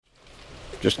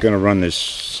Just going to run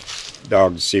this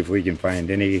dog to see if we can find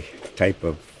any type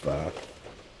of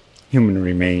human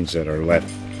remains that are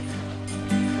left.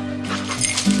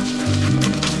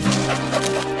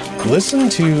 Listen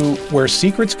to Where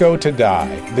Secrets Go to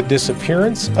Die, The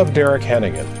Disappearance of Derek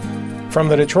Hennigan. From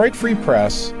the Detroit Free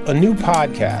Press, a new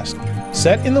podcast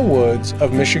set in the woods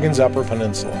of Michigan's Upper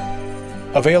Peninsula.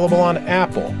 Available on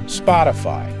Apple,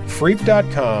 Spotify,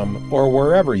 Freep.com, or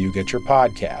wherever you get your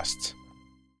podcasts.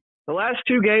 The last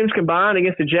two games combined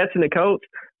against the Jets and the Colts,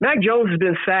 Mac Jones has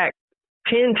been sacked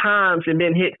 10 times and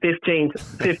been hit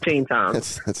 15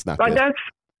 times. That's not like good.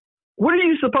 What are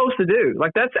you supposed to do?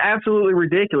 Like, that's absolutely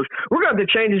ridiculous. We're going to have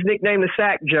to change his nickname to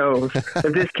Sack Jones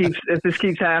if this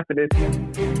keeps happening.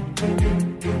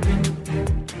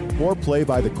 Poor play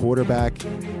by the quarterback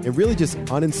and really just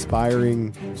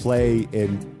uninspiring play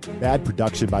and bad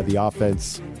production by the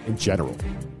offense in general.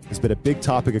 It's been a big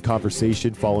topic of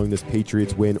conversation following this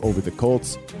Patriots win over the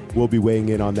Colts. We'll be weighing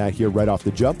in on that here right off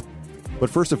the jump. But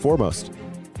first and foremost,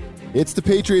 it's the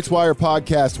Patriots Wire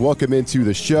podcast. Welcome into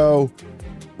the show.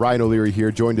 Ryan O'Leary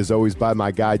here, joined as always by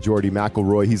my guy, Jordy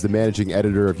McElroy. He's the managing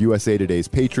editor of USA Today's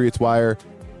Patriots Wire.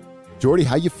 Jordy,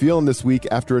 how you feeling this week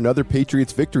after another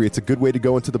Patriots victory? It's a good way to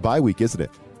go into the bye week, isn't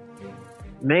it?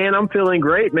 Man, I'm feeling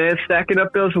great, man. Stacking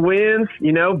up those wins,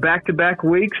 back-to-back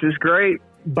weeks is great.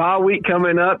 Bye week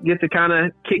coming up, get to kind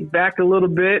of kick back a little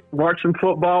bit, watch some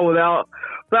football without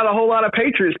a whole lot of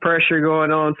Patriots pressure going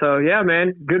on. So, yeah,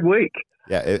 man, good week.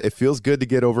 Yeah, it feels good to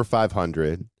get over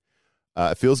 500.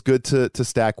 It feels good to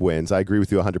stack wins. I agree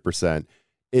with you 100%.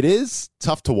 It is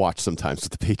tough to watch sometimes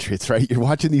with the Patriots, right? You're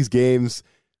watching these games,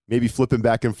 maybe flipping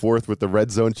back and forth with the Red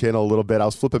Zone channel a little bit. I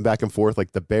was flipping back and forth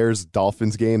like the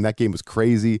Bears-Dolphins game. That game was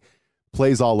crazy.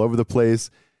 Plays all over the place.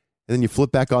 And then you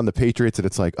flip back on the Patriots, and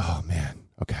it's like, oh, man,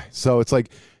 okay. So it's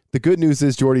like the good news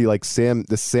is, Jordy, like Sam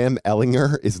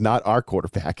Ehlinger is not our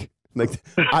quarterback. Like,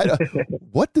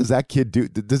 what does that kid do?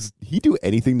 Does he do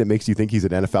anything that makes you think he's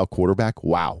an NFL quarterback?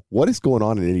 Wow. What is going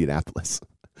on in Indianapolis?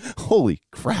 Holy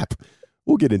crap.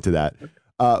 We'll get into that.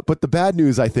 But the bad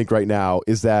news, I think, right now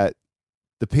is that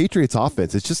the Patriots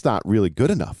offense is just not really good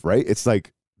enough, right? It's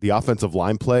like the offensive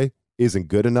line play isn't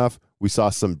good enough. We saw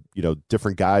some,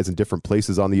 different guys in different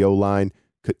places on the O-line.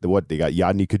 They got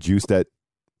Yadni Kajust at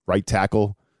right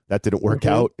tackle. That didn't work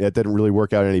out. That didn't really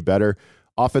work out any better.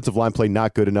 Offensive line play,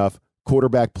 not good enough.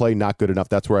 Quarterback play, not good enough.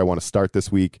 That's where I want to start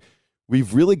this week.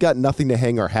 We've really got nothing to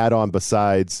hang our hat on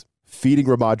besides feeding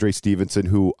Ramondre Stevenson,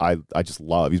 who I just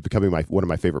love. He's becoming one of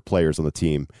my favorite players on the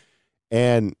team.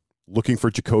 And looking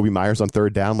for Jacoby Myers on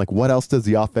third down. Like, what else does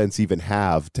the offense even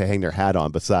have to hang their hat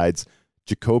on besides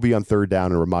Jacoby on third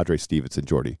down and Ramondre Stevenson,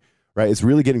 Jordy? Right? It's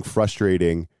really getting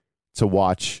frustrating to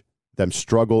watch them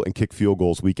struggle and kick field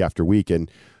goals week after week. And,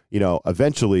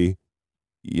 eventually,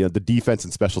 the defense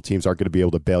and special teams aren't going to be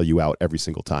able to bail you out every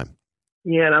single time.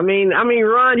 Yeah, and I mean,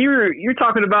 Ron, you're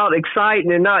talking about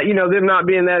exciting and not, them not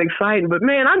being that exciting. But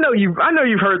man, I know you've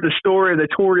heard the story of the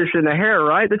tortoise and the hare,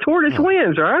 right? The tortoise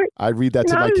wins, right? I read that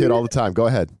to my kid all the time. Go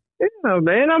ahead. Yeah,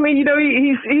 man. I mean,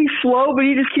 he's slow, but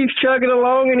he just keeps chugging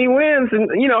along and he wins.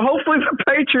 And hopefully for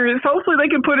Patriots, hopefully they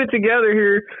can put it together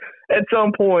here at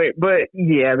some point. But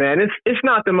yeah, man, it's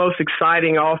not the most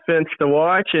exciting offense to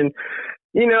watch, and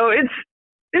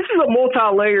this is a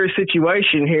multi-layer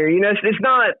situation here. It's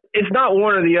not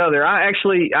one or the other. I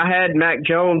had Mac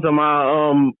Jones on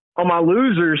my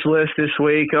losers list this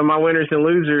week, on my winners and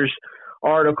losers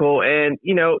article. And,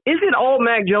 is it all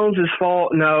Mac Jones's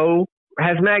fault? No.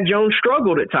 Has Mac Jones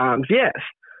struggled at times? Yes.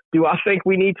 Do I think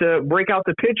we need to break out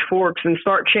the pitchforks and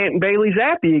start chanting Bailey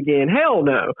Zappi again? Hell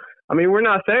no. I mean, we're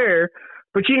not there.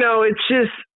 But, it's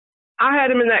just, I had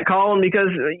him in that column because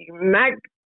Mac,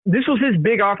 this was his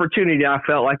big opportunity. I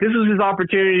felt like this was his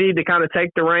opportunity to kind of take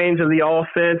the reins of the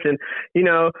offense and,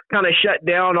 kind of shut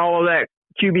down all of that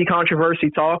QB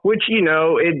controversy talk, which,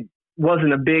 it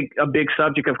wasn't a big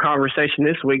subject of conversation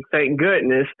this week, thank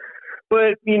goodness.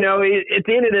 But, at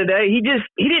the end of the day, he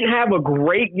didn't have a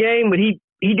great game, but he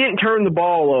didn't turn the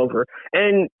ball over.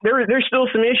 And there's still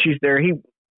some issues there. He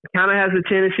kind of has a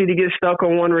tendency to get stuck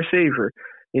on one receiver.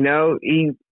 He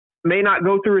may not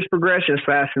go through his progressions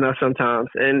fast enough sometimes.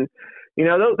 And,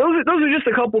 those are just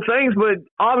a couple things, but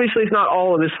obviously it's not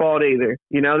all of his fault either.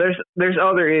 There's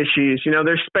other issues.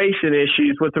 There's spacing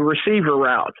issues with the receiver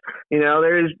routes.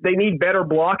 They need better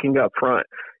blocking up front.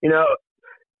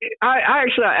 I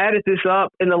added this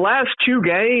up. In the last two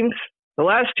games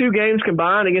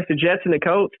combined against the Jets and the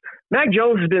Colts, Mac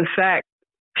Jones has been sacked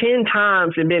 10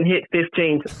 times and been hit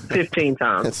 15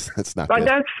 times. That's not like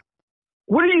good.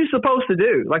 What are you supposed to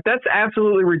do? Like, that's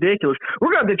absolutely ridiculous.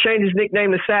 We're going to have to change his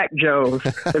nickname to Sack Jones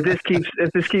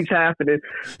if this keeps happening.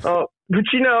 But,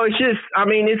 it's just,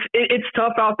 it's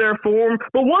tough out there for him.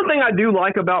 But one thing I do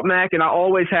like about Mac, and I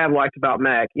always have liked about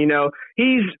Mac,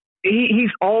 he's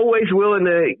always willing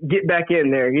to get back in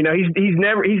there. He's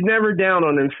never down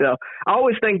on himself. I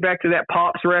always think back to that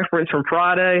Pops reference from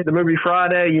Friday, the movie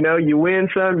Friday. You win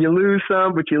some, you lose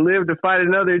some, but you live to fight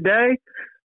another day.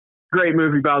 Great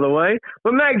movie, by the way.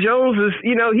 But Mac Jones is,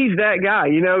 he's that guy.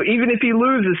 Even if he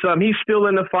loses some, he's still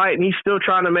in the fight and he's still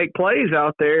trying to make plays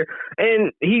out there.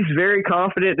 And he's very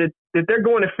confident that they're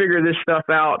going to figure this stuff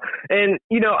out. And,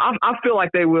 I feel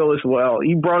like they will as well.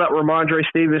 You brought up Ramondre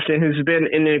Stevenson, who's been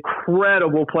an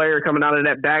incredible player coming out of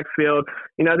that backfield.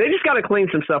 They just got to clean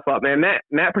some stuff up, man.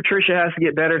 Matt Patricia has to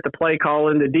get better at the play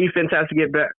calling. The defense has to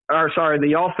get better.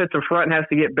 The offensive front has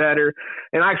to get better.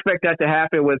 And I expect that to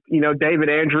happen with, David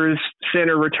Andrews,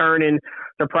 center, returning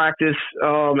to practice.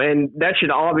 And that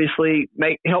should obviously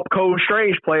help Cole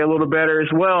Strange play a little better as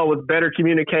well with better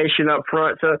communication up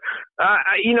front. So,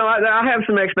 I have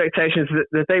some expectations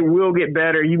that they will get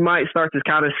better. You might start to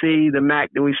kind of see the Mac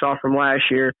that we saw from last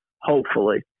year,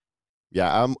 hopefully.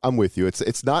 Yeah, I'm with you.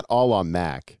 It's not all on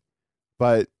Mac,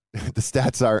 but the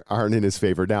stats aren't in his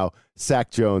favor. Now,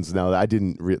 Sack Jones. Now, I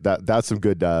didn't. That's some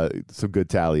good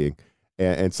tallying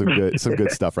and some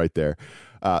good stuff right there.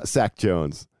 Sack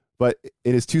Jones. But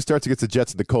in his 2 starts against the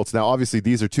Jets and the Colts, now obviously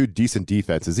these are 2 decent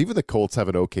defenses. Even the Colts have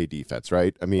an okay defense,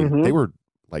 right? I mean, they were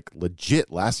like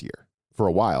legit last year for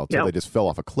a while until they just fell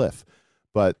off a cliff.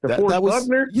 But that was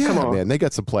Buckner? Yeah, man, they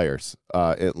got some players.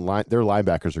 Their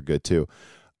linebackers are good too.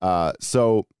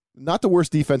 So not the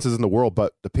worst defenses in the world,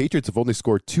 but the Patriots have only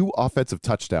scored 2 offensive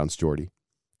touchdowns, Jordy.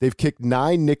 They've kicked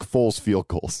 9 Nick Foles field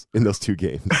goals in those 2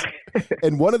 games.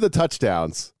 And one of the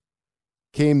touchdowns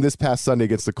came this past Sunday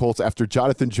against the Colts after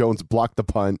Jonathan Jones blocked the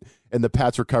punt and the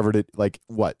Pats recovered it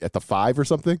at the 5 or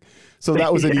something. So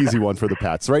that was an easy one for the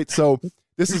Pats, right? So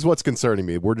this is what's concerning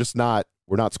me. We're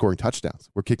not scoring touchdowns.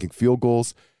 We're kicking field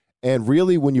goals. And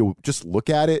really, when you just look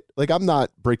at it, I'm not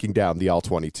breaking down the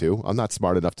all-22. I'm not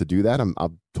smart enough to do that.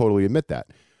 I'll totally admit that.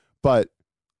 But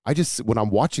when I'm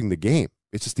watching the game,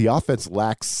 it's just the offense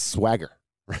lacks swagger,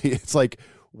 right? It's like,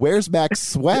 where's Mac's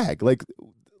swag?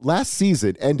 Last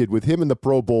season ended with him in the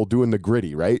Pro Bowl doing the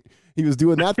gritty, right? He was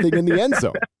doing that thing in the end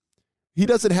zone. He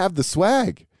doesn't have the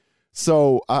swag.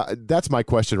 So that's my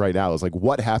question right now is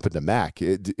what happened to Mac?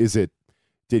 Did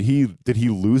he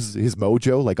lose his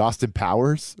mojo like Austin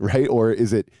Powers, right? Or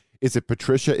is it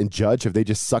Patricia and Judge? Have they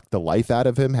just sucked the life out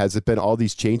of him? Has it been all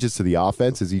these changes to the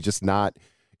offense? Is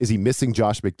he missing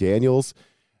Josh McDaniels?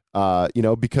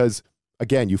 Because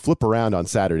again, you flip around on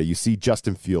Saturday, you see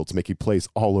Justin Fields making plays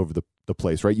all over the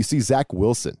place, right? You see Zach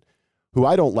Wilson, who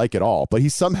I don't like at all, but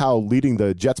he's somehow leading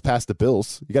the Jets past the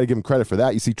Bills. You got to give him credit for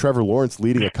that. You see Trevor Lawrence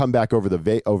leading a comeback over the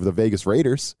Vegas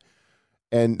Raiders.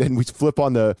 And then we flip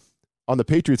on the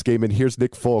Patriots game, and here's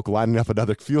Nick Folk lining up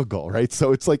another field goal, right?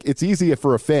 So it's easy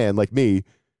for a fan like me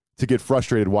to get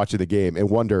frustrated watching the game and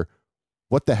wonder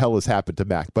what the hell has happened to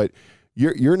Mac. But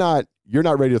you're not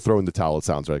ready to throw in the towel, it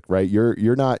sounds like, right?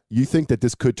 You're not. You think that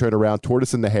this could turn around,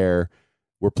 tortoise in the hare.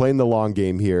 We're playing the long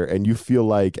game here, and you feel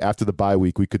like after the bye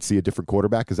week we could see a different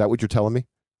quarterback. Is that what you're telling me?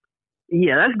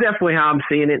 Yeah, that's definitely how I'm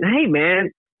seeing it. Hey,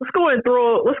 man, let's go ahead and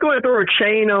throw a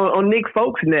chain on Nick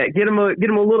Folk's neck. Get him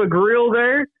a little grill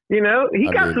there.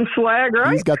 He got some swag,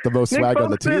 right? He's got the most swag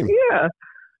on the team. Yeah,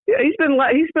 he's been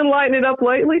lighting it up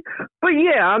lately. But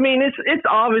yeah, it's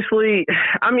obviously,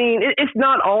 it's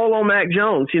not all on Mac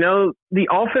Jones. The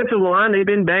offensive line, they've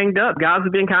been banged up. Guys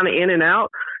have been kind of in and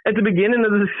out at the beginning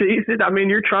of the season.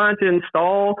 You're trying to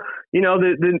install,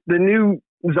 the new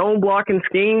zone blocking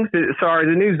schemes.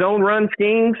 The new zone run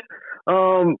schemes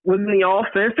within the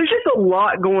offense. There's just a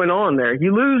lot going on there.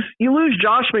 You lose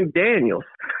Josh McDaniels.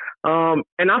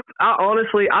 And I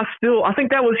honestly, I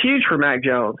think that was huge for Mac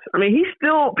Jones. He's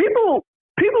still, people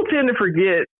tend to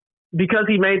forget because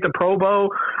he made the Pro Bowl.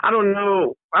 I don't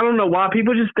know why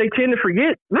they tend to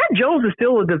forget Mac Jones is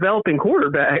still a developing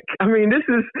quarterback. This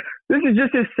is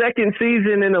just his second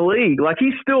season in the league.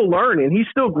 He's still learning. He's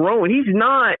still growing. He has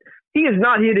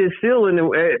not hit his ceiling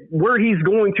where he's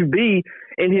going to be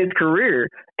in his career.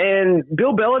 And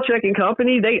Bill Belichick and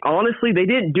company, they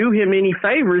didn't do him any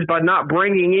favors by not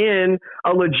bringing in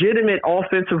a legitimate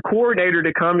offensive coordinator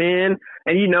to come in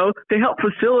and, to help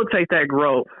facilitate that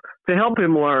growth, to help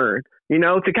him learn,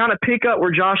 to kind of pick up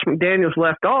where Josh McDaniels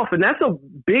left off. And that's a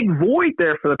big void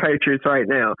there for the Patriots right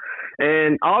now.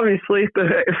 And obviously,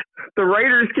 if the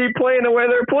Raiders keep playing the way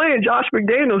they're playing, Josh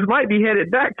McDaniels might be headed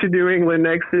back to New England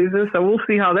next season. So we'll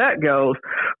see how that goes.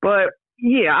 But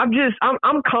yeah,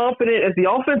 I'm confident as the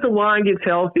offensive line gets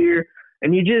healthier,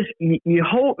 and you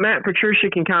hope Matt Patricia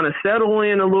can kind of settle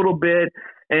in a little bit,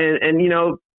 and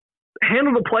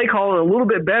handle the play calling a little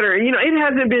bit better. And, it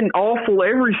hasn't been awful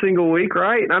every single week,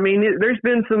 right? I mean, there's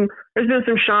been some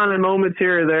shining moments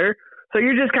here or there. So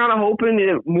you're just kind of hoping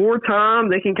that more time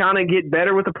they can kind of get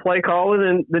better with the play calling,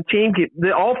 and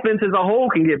the offense as a whole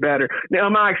can get better. Now,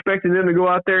 am I expecting them to go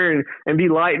out there and be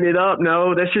lighting it up?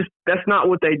 No, that's not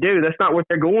what they do. That's not what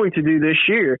they're going to do this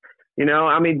year.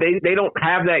 I mean, they don't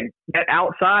have that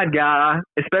outside guy,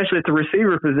 especially at the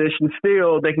receiver position.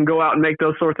 Still, they can go out and make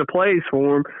those sorts of plays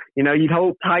for him. You'd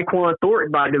hope Tyquan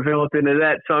Thornton might develop into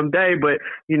that someday, but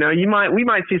we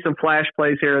might see some flash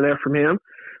plays here or there from him.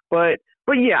 But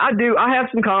yeah, I have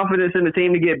some confidence in the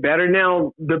team to get better.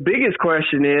 Now, the biggest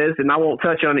question is, and I won't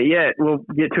touch on it yet, we'll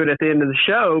get to it at the end of the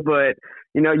show, but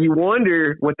you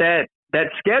wonder with that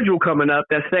schedule coming up,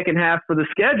 that second half of the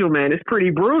schedule, man, it's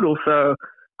pretty brutal. So,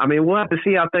 I mean, we'll have to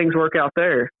see how things work out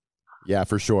there. Yeah,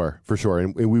 for sure.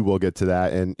 And we will get to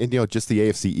that. And just the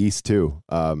AFC East too.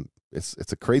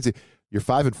 It's a crazy, you're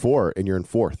 5-4 and you're in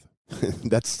fourth.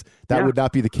 That would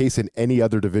not be the case in any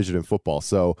other division in football.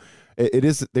 So it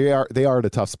is, they are in a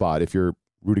tough spot if you're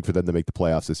rooting for them to make the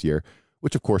playoffs this year,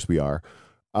 which of course we are.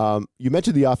 You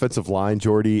mentioned the offensive line,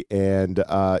 Jordy, and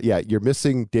you're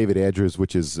missing David Andrews,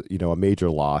 which is, a major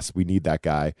loss. We need that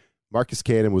guy. Marcus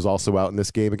Cannon was also out in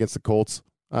this game against the Colts.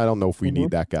 I don't know if we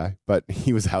need that guy, but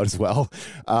he was out as well.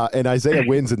 And Isaiah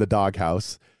Wynn's in the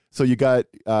doghouse. So you got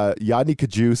Yodny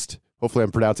Kajust. Hopefully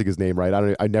I'm pronouncing his name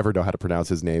right. I never know how to pronounce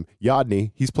his name.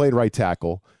 Yodny, he's playing right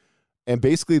tackle. And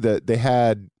basically they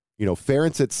had,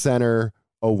 Ferentz at center,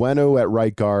 Oweno at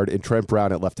right guard, and Trent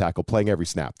Brown at left tackle playing every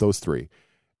snap, those three.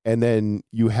 And then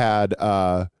you had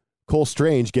Cole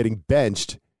Strange getting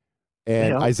benched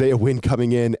and Isaiah Wynn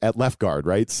coming in at left guard,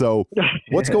 right? So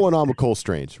what's going on with Cole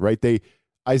Strange, right?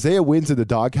 Isaiah Wynn's in the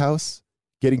doghouse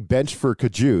getting benched for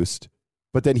Kajust,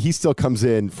 but then he still comes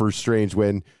in for Strange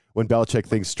when Belichick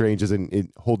thinks Strange is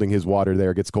in holding his water there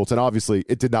against Colts. And obviously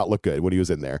it did not look good when he was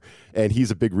in there. And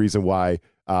he's a big reason why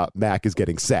Mac is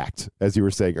getting sacked, as you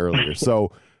were saying earlier.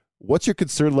 So what's your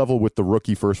concern level with the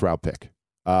rookie first-round pick,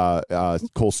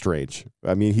 Cole Strange?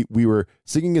 I mean, we were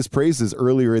singing his praises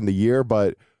earlier in the year,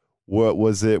 but what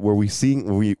was it? Were we seeing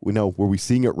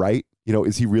it right?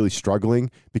 Is he really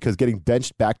struggling? Because getting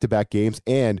benched back-to-back games,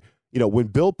 and when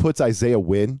Bill puts Isaiah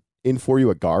Wynn in for you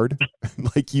at guard,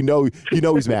 he's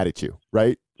mad at you,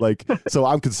 right? So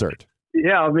I'm concerned.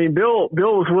 Yeah, I mean, Bill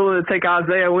was willing to take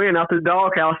Isaiah Wynn out the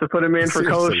doghouse to put him in for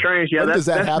Cole Strange. Yeah, that's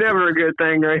never a good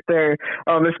thing right there,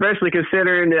 especially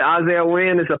considering that Isaiah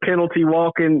Wynn is a penalty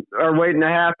waiting to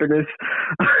happen.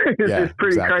 It's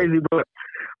pretty crazy,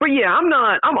 But yeah, I'm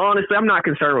not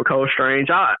concerned with Cole Strange.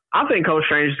 I think Cole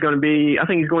Strange is going to be. I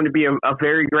think he's going to be a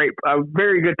very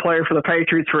good player for the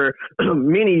Patriots for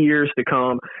many years to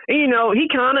come. And he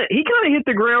kind of hit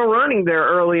the ground running there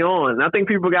early on. I think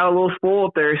people got a little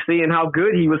spoiled there seeing how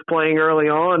good he was playing early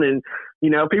on, and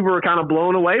people were kind of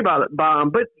blown away by him.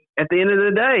 But at the end of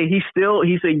the day,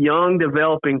 he's a young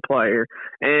developing player,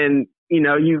 and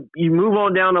you move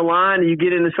on down the line and you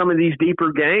get into some of these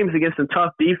deeper games against some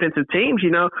tough defensive teams.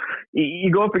 You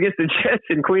go up against the Jets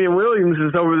and Queen Williams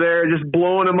is over there just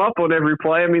blowing them up on every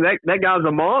play. I mean, that guy's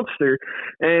a monster.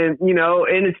 And,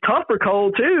 and it's tough for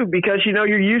Cole too, because,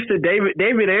 you're used to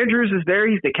David Andrews is there.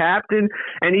 He's the captain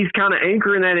and he's kind of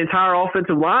anchoring that entire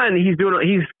offensive line. He's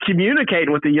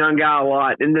communicating with the young guy a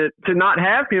lot, and to not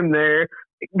have him there,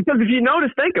 because if you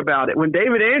notice, think about it. When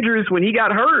David Andrews, when he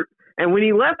got hurt, and when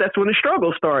he left, that's when the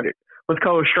struggle started with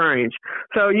Cole Strange.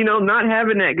 So, not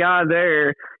having that guy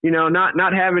there,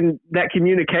 not having that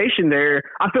communication there,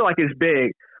 I feel like is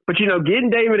big. But,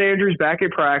 getting David Andrews back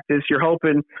at practice, you're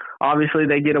hoping, obviously,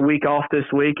 they get a week off this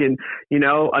week and,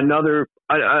 another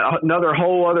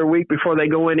whole other week before they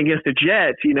go in against the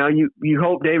Jets. You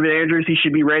hope David Andrews, he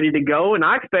should be ready to go. And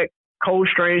I expect Cole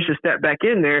Strange to step back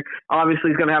in there.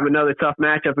 Obviously, he's going to have another tough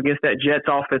matchup against that Jets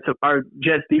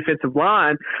defensive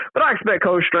line. But I expect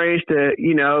Cole Strange to,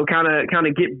 kind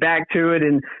of get back to it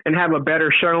and have a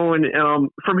better showing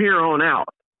from here on out.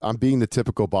 I'm being the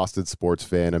typical Boston sports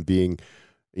fan. I'm being,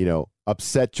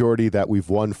 upset, Jordy, that we've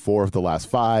won 4 of the last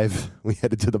 5. We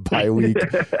headed to the bye week,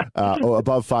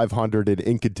 above 500 and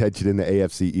in contention in the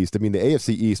AFC East. I mean, the AFC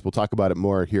East, we'll talk about it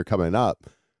more here coming up.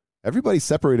 Everybody's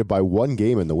separated by 1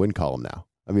 game in the win column now.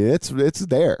 I mean, it's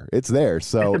there. It's there.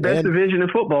 So it's the best division in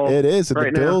football. It is. And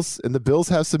right the Bills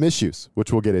have some issues,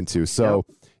 which we'll get into. So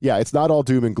yeah, it's not all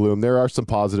doom and gloom. There are some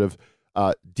positive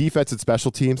defense and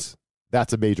special teams.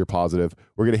 That's a major positive.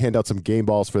 We're going to hand out some game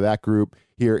balls for that group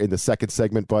here in the second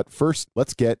segment. But first,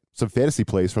 let's get some fantasy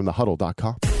plays from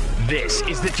thehuddle.com. This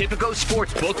is the Tipico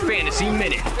Sportsbook Fantasy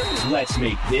Minute. Let's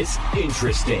make this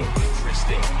interesting.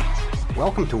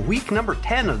 Welcome to week number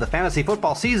 10 of the fantasy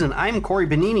football season. I'm Corey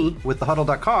Benini with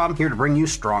thehuddle.com, here to bring you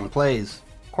strong plays.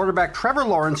 Quarterback Trevor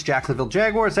Lawrence, Jacksonville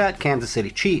Jaguars at Kansas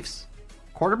City Chiefs.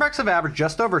 Quarterbacks have averaged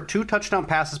just over 2 touchdown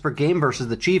passes per game versus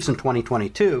the Chiefs in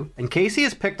 2022, and Casey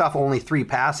has picked off only 3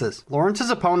 passes. Lawrence's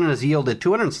opponent has yielded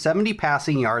 270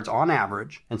 passing yards on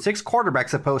average, and 6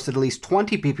 quarterbacks have posted at least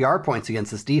 20 PPR points against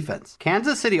this defense.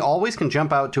 Kansas City always can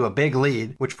jump out to a big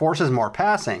lead, which forces more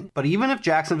passing, but even if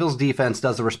Jacksonville's defense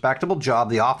does a respectable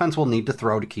job, the offense will need to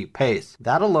throw to keep pace.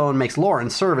 That alone makes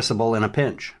Lawrence serviceable in a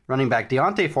pinch. Running back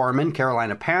Deontay Foreman,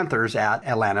 Carolina Panthers at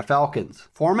Atlanta Falcons.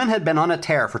 Foreman had been on a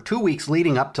tear for 2 weeks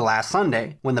leading up to last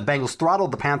Sunday, when the Bengals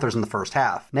throttled the Panthers in the first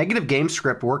half. Negative game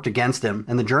script worked against him,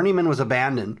 and the journeyman was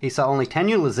abandoned. He saw only 10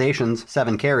 utilizations,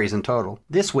 7 carries in total.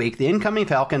 This week, the incoming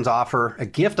Falcons offer a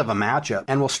gift of a matchup,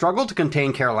 and will struggle to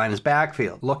contain Carolina's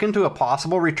backfield. Look into a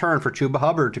possible return for Chuba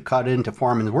Hubbard to cut into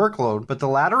Foreman's workload, but the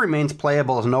latter remains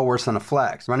playable as no worse than a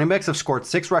flex. Running backs have scored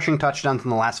 6 rushing touchdowns in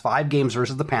the last 5 games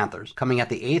versus the Panthers, coming at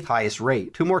the 8th highest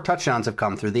rate. 2 more touchdowns have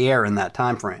come through the air in that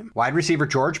time frame. Wide receiver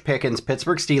George Pickens,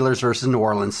 Pittsburgh Steelers versus New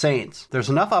Orleans Saints.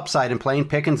 There's enough upside in playing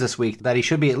Pickens this week that he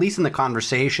should be at least in the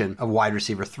conversation of wide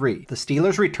receiver 3. The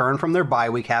Steelers return from their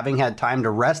bye week having had time to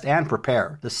rest and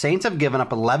prepare. The Saints have given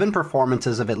up 11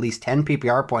 performances of at least 10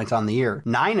 PPR points on the year,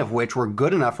 9 of which were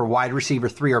good enough for wide receiver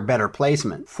 3 or better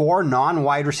placement. 4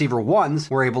 non-wide receiver 1s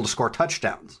were able to score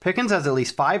touchdowns. Pickens has at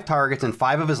least 5 targets in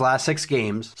 5 of his last 6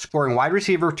 games, scoring wide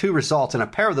receiver 2 results in a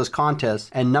pair of those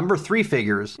contests and number 3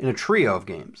 figures in a trio of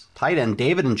games. Tight end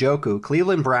David Njoku,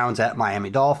 Cleveland Browns at Miami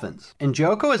Dolphins.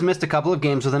 Njoku has missed a couple of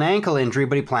games with an ankle injury,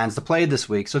 but he plans to play this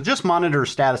week, so just monitor his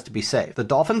status to be safe. The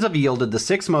Dolphins have yielded the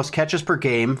 6th most catches per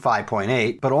game,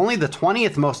 5.8, but only the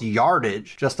 20th most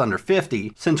yardage, just under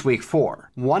 50, since week 4.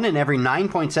 1 in every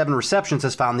 9.7 receptions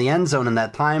has found the end zone in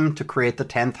that time to create the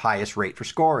 10th highest rate for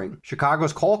scoring.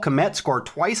 Chicago's Cole Kmet scored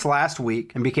twice last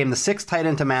week and became the 6th tight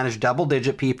end to manage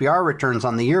double-digit PPR returns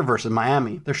on the year versus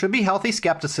Miami. There should be healthy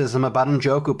skepticism about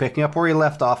Njoku picking up where he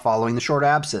left off following the short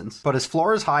absence, but his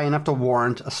floor is high enough to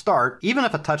warrant a start, even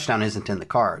if a touchdown isn't in the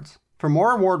cards. For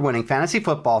more award-winning fantasy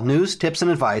football news, tips,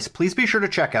 and advice, please be sure to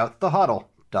check out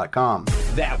thehuddle.com.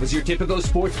 That was your Tipico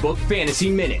Sportsbook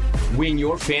Fantasy Minute. Win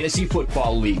your fantasy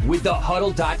football league with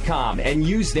thehuddle.com and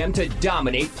use them to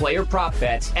dominate player prop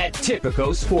bets at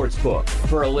Tipico Sportsbook.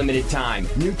 For a limited time,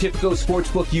 new Tipico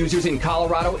Sportsbook users in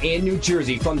Colorado and New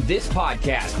Jersey from this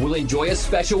podcast will enjoy a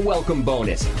special welcome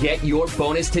bonus. Get your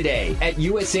bonus today at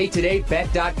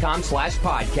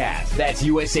usatodaybet.com/podcast. That's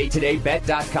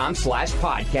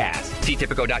usatodaybet.com/podcast. See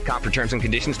Tipico.com for terms and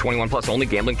conditions. 21 plus only.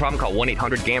 Gambling problem? Call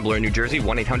 1-800-GAMBLER in New Jersey,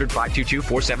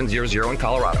 1-800-522-4700 in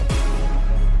Colorado.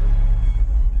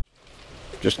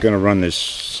 Just going to run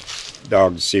this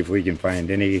dog to see if we can find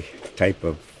any type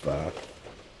of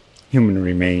human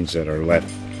remains that are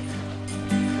left.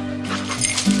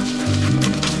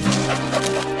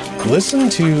 Listen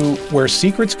to Where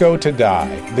Secrets Go to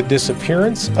Die, The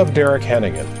Disappearance of Derek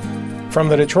Hennigan. From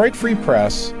the Detroit Free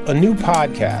Press, a new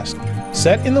podcast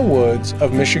set in the woods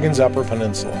of Michigan's Upper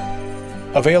Peninsula.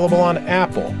 Available on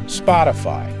Apple,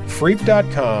 Spotify,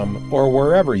 Freep.com, or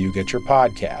wherever you get your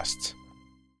podcasts.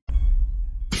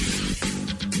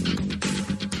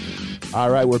 All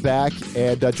right, we're back.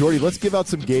 And Jordy, let's give out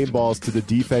some game balls to the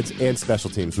defense and special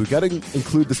teams. We've got to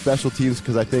include the special teams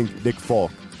because I think Nick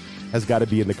Folk has got to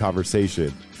be in the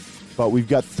conversation. But we've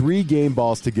got 3 game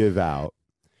balls to give out.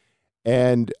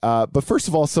 And but first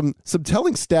of all, some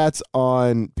telling stats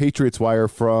on Patriots Wire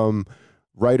from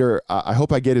writer, I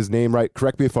hope I get his name right.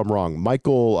 Correct me if I'm wrong.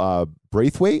 Michael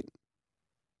Braithwaite?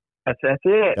 That's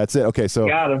it. That's it. Okay, so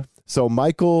got him. So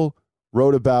Michael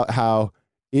wrote about how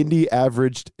Indy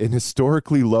averaged an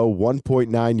historically low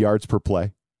 1.9 yards per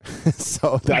play.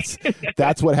 So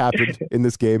that's what happened in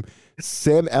this game.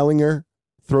 Sam Ehlinger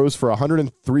throws for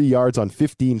 103 yards on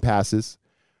 15 passes,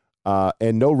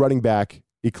 and no running back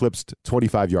eclipsed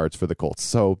 25 yards for the Colts.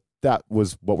 So that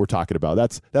was what we're talking about.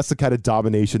 That's the kind of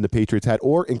domination the Patriots had,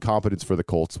 or incompetence for the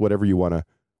Colts, whatever you want to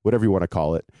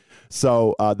call it.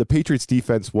 So the Patriots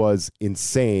defense was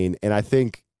insane, and I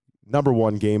think number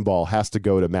one game ball has to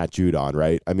go to Matt Judon,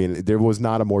 right? I mean, there was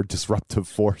not a more disruptive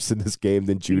force in this game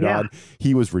than Judon. Yeah.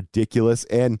 He was ridiculous.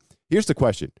 And here's the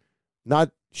question.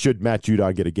 Not should Matt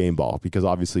Judon get a game ball, because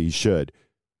obviously he should.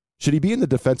 Should he be in the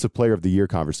Defensive Player of the Year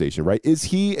conversation, right? Is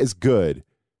he as good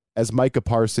as Micah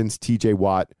Parsons, TJ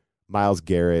Watt, Myles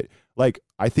Garrett? Like,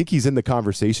 I think he's in the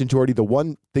conversation, Jordy. The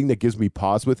one thing that gives me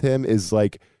pause with him is,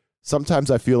 like, sometimes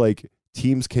I feel like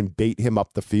teams can bait him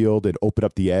up the field and open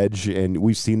up the edge, and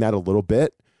we've seen that a little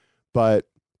bit. But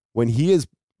when he is,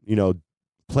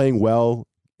 playing well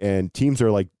and teams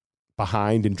are, like,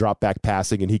 behind and drop back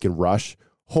passing and he can rush,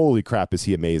 holy crap, is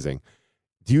he amazing.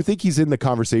 Do you think he's in the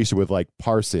conversation with like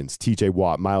Parsons, TJ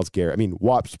Watt, Myles Garrett? I mean,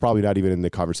 Watt's probably not even in the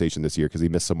conversation this year because he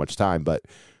missed so much time, but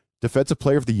Defensive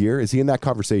Player of the Year, is he in that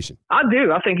conversation? I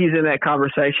do. I think he's in that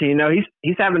conversation. You know,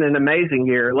 he's having an amazing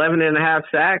year. 11.5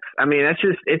 sacks. I mean,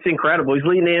 it's incredible. He's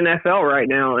leading the NFL right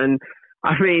now. And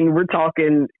I mean, we're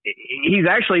talking, he's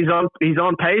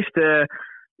on pace to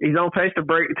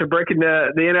breaking the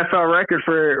NFL record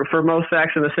for most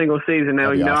sacks in a single season.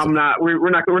 Now, you know, awesome. We're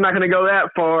not going to go that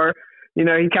far. You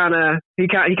know, he kind of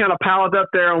piled up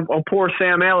there on poor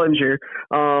Sam Ehlinger.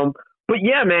 But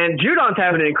yeah, man, Judon's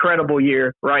having an incredible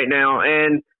year right now,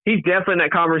 and he's definitely in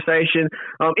that conversation.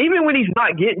 Even when he's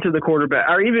not getting to the quarterback,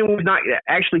 or even when he's not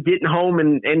actually getting home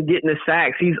and getting the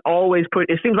sacks,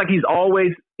 it seems like he's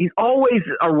always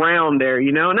around there,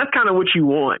 you know, and that's kind of what you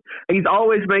want. He's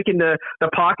always making the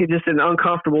pocket just an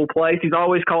uncomfortable place. He's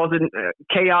always causing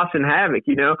chaos and havoc,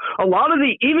 you know.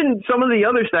 Even some of the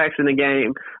other sacks in the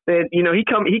game that, you know, he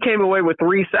came away with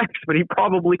 3 sacks, but he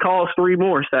probably caused 3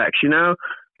 more sacks, you know.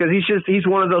 Because he's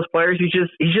one of those players. He's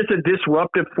just a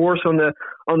disruptive force on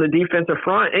the defensive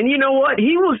front. And you know what?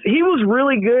 He was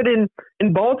really good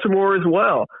in Baltimore as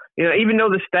well. You know, even though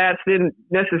the stats didn't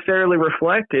necessarily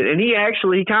reflect it. And he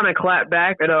kind of clapped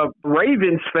back at a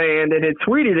Ravens fan that had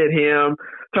tweeted at him,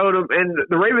 told him, and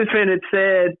the Ravens fan had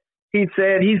said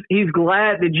he's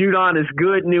glad that Judon is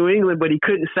good in New England, but he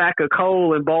couldn't sack a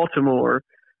Cole in Baltimore.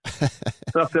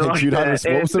 Something like that.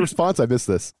 What was the response? I missed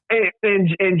this. And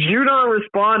Judon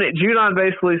responded. Judon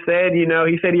basically said, you know,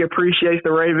 he said he appreciates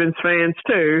the Ravens fans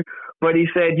too, but he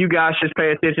said you guys just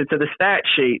pay attention to the stat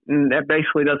sheet, and that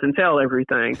basically doesn't tell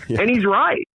everything. Yeah. And he's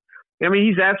right. I mean,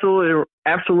 he's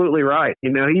absolutely right.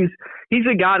 You know, he's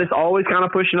a guy that's always kind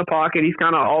of pushing the pocket. He's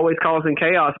kind of always causing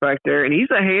chaos back there, and he's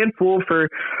a handful for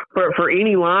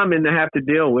any lineman to have to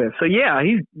deal with. So yeah,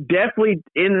 he's definitely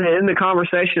in the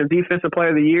conversation of Defensive Player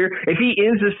of the Year. If he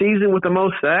ends the season with the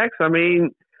most sacks, I mean,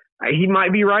 he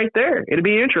might be right there. It'll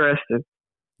be interesting.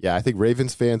 Yeah, I think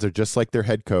Ravens fans are just like their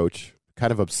head coach,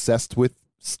 kind of obsessed with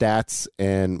stats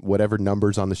and whatever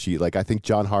numbers on the sheet. Like I think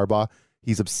John Harbaugh,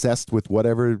 he's obsessed with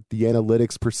whatever the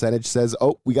analytics percentage says.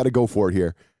 Oh, we got to go for it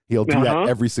here. He'll do that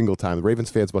every single time. The Ravens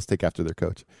fans must take after their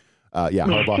coach. Yeah,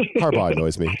 Harbaugh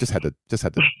annoys me. Just had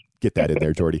to get that in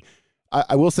there, Jordy.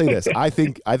 I will say this. I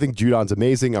think Judon's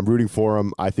amazing. I'm rooting for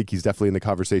him. I think he's definitely in the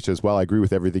conversation as well. I agree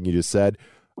with everything you just said.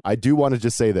 I do want to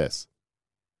just say this.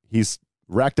 He's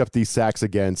racked up these sacks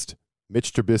against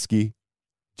Mitch Trubisky,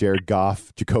 Jared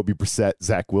Goff, Jacoby Brissett,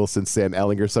 Zach Wilson, Sam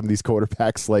Ehlinger, some of these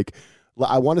quarterbacks. Like,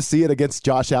 I want to see it against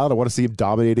Josh Allen. I want to see him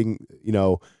dominating, you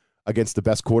know, against the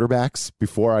best quarterbacks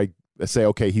before I say,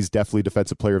 okay, he's definitely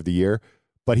Defensive Player of the Year,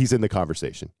 but he's in the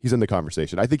conversation.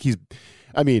 I think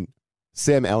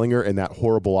Sam Ehlinger and that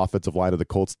horrible offensive line of the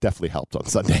Colts definitely helped on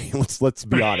Sunday. Let's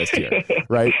be honest here,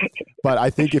 right? But I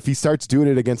think if he starts doing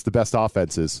it against the best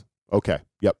offenses, okay,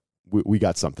 yep, we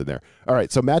got something there. All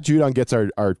right, so Matt Judon gets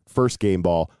our first game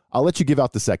ball. I'll let you give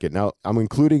out the second. Now, I'm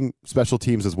including special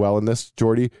teams as well in this,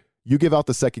 Jordy. You give out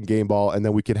the second game ball, and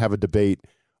then we can have a debate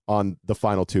on the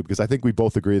final 2, because I think we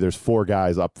both agree there's 4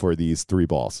 guys up for these 3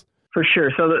 balls. For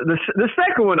sure. So the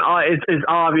second one is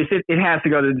obvious. It has to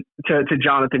go to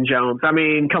Jonathan Jones. I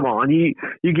mean, come on. You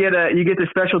get the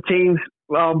special teams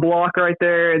block right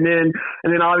there, and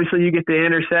then obviously you get the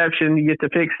interception, you get the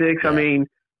pick 6. Yeah. I mean,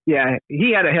 yeah,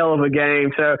 he had a hell of a game.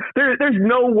 So there's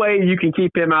no way you can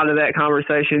keep him out of that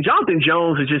conversation. Jonathan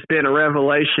Jones has just been a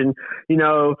revelation, you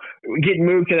know, getting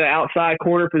moved to the outside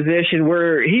corner position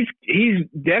where he's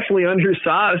definitely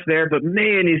undersized there, but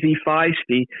man, is he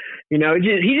feisty. You know,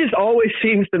 he just always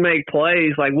seems to make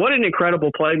plays. Like, what an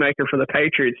incredible playmaker for the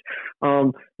Patriots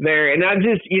there. And I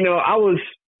just, you know, I was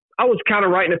kind of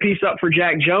writing a piece up for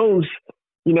Jack Jones,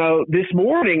 you know, this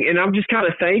morning, and I'm just kind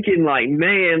of thinking, like,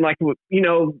 man, like, you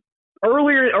know,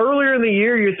 earlier in the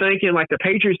year, you're thinking, like, the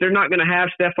Patriots, they're not going to have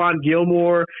Stephon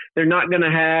Gilmore, they're not going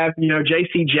to have, you know,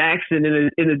 J.C. Jackson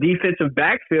in the defensive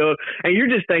backfield, and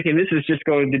you're just thinking this is just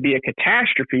going to be a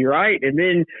catastrophe, right? And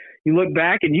then you look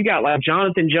back and you got like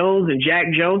Jonathan Jones and Jack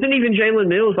Jones and even Jalen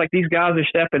Mills, like these guys are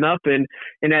stepping up in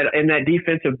that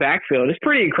defensive backfield. It's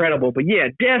pretty incredible. But yeah,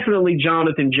 definitely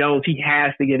Jonathan Jones. He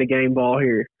has to get a game ball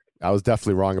here. I was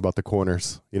definitely wrong about the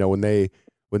corners. You know, when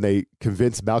they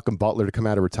convinced Malcolm Butler to come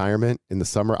out of retirement in the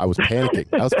summer, I was panicking.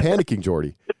 I was panicking,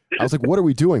 Jordy. I was like, what are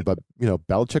we doing? But, you know,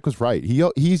 Belichick was right.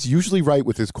 He's usually right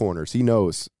with his corners. He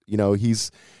knows, you know, he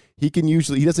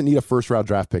doesn't need a first round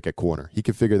draft pick at corner. He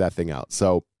can figure that thing out.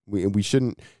 So he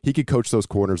could coach those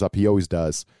corners up. He always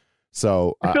does.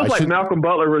 So it feels like Malcolm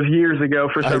Butler was years ago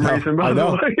for some reason. I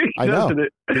know. I know.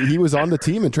 It? He was on the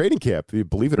team in training camp,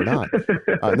 believe it or not.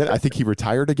 Then I think he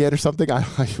retired again or something. I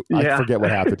forget what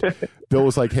happened. Bill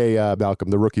was like, "Hey, Malcolm,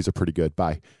 the rookies are pretty good.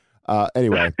 Bye."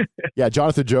 Anyway, yeah,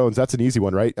 Jonathan Jones, that's an easy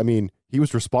one, right? I mean, he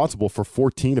was responsible for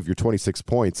 14 of your 26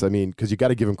 points. I mean, because you got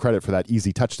to give him credit for that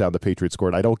easy touchdown the Patriots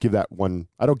scored. I don't give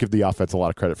the offense a lot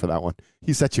of credit for that one.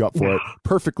 He set you up for it.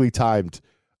 Perfectly timed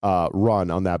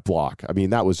run on that block. I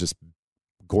mean, that was just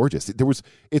gorgeous.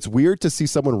 It's weird to see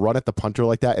someone run at the punter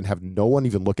like that and have no one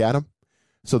even look at him.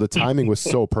 So the timing was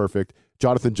so perfect.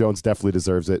 Jonathan Jones definitely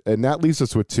deserves it. And that leaves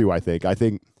us with two, I think. I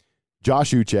think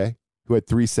Josh Uche, who had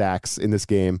 3 sacks in this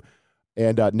game,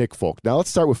 and Nick Folk. Now let's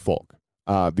start with Folk,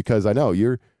 because I know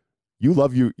you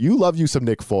love you some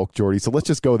Nick Folk, Jordy. So let's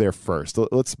just go there first.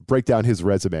 Let's break down his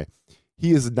resume.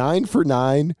 He is 9 for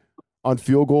 9 on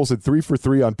field goals and 3 for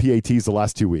 3 on PATs the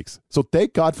last 2 weeks. So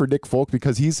thank God for Nick Folk,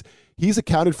 because he's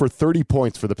accounted for 30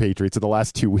 points for the Patriots in the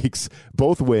last 2 weeks,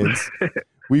 both wins.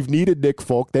 We've needed Nick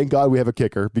Folk. Thank God we have a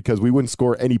kicker, because we wouldn't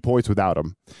score any points without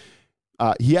him.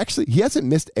 He hasn't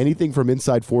missed anything from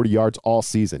inside 40 yards all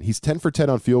season. He's 10 for 10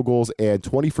 on field goals and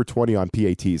 20 for 20 on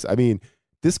PATs. I mean,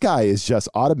 this guy is just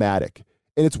automatic.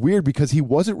 And it's weird because he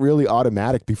wasn't really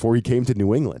automatic before he came to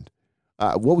New England.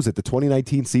 What was it, the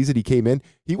 2019 season he came in?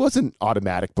 He wasn't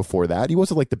automatic before that. He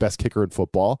wasn't like the best kicker in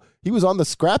football. He was on the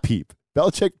scrap heap.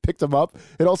 Belichick picked him up,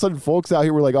 and all of a sudden folks out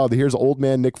here were like, oh, here's old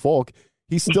man Nick Folk.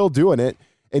 He's still doing it,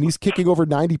 and he's kicking over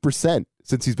 90%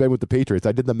 since he's been with the Patriots.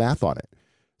 I did the math on it.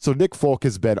 So Nick Folk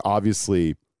has been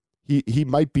obviously, he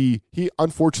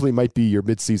unfortunately might be your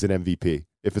midseason MVP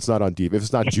if it's not on deep. If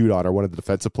it's not Judon or one of the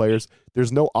defensive players,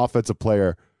 there's no offensive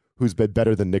player who's been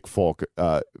better than Nick Folk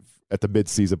at the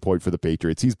midseason point for the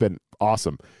Patriots. He's been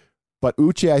awesome. But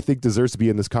Uche, I think, deserves to be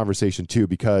in this conversation too,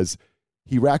 because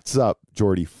he racks up,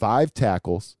 Jordy, 5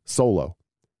 tackles solo,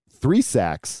 3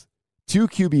 sacks, 2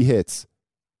 QB hits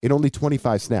in only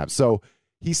 25 snaps. So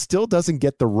he still doesn't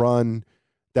get the run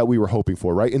that we were hoping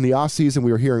for, right? In the offseason,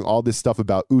 we were hearing all this stuff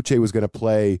about Uche was going to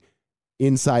play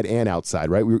inside and outside,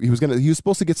 right? He was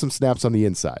supposed to get some snaps on the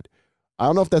inside. I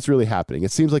don't know if that's really happening.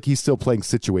 It seems like he's still playing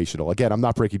situational. Again, I'm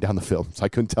not breaking down the film, so I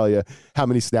couldn't tell you how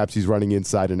many snaps he's running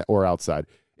inside or outside.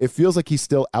 It feels like he's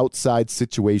still outside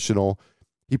situational.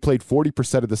 He played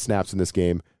 40% of the snaps in this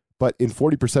game, but in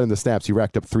 40% of the snaps, he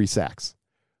racked up 3 sacks.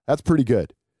 That's pretty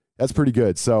good.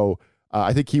 So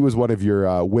I think he was one of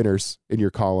your winners in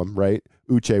your column, right?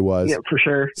 Uche was. Yeah, for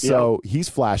sure. So He's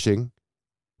flashing.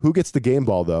 Who gets the game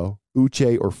ball, though?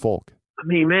 Uche or Folk? I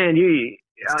mean, man,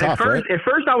 tough, right? At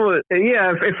first I was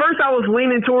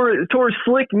leaning towards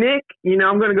Slick Nick.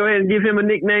 I'm going to go ahead and give him a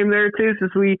nickname there too,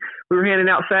 since we were handing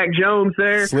out Sack Jones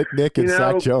there. Slick Nick and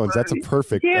Sack Jones. That's a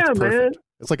perfect. Yeah, that's perfect. man.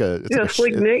 It's like a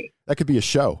Slick Nick. That could be a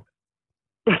show.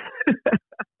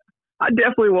 I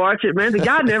definitely watch it, man. The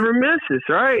guy never misses,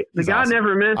 right? The guy awesome.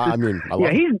 Never misses. I mean, I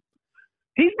love him.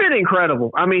 He's been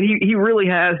incredible. I mean, he really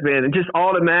has been, and just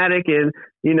automatic, and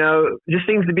just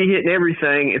seems to be hitting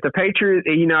everything. If the Patriots,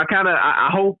 I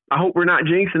hope we're not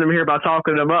jinxing them here by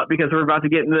talking them up, because we're about to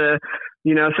get into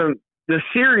the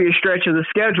serious stretch of the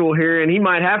schedule here, and he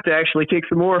might have to actually kick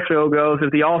some more field goals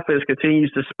if the offense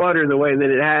continues to sputter the way that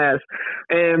it has.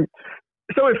 And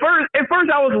so at first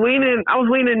I was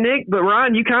leaning Nick, but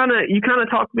Ryan, you kind of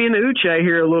talked me into Uche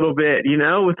here a little bit,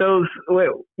 with those.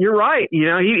 You're right,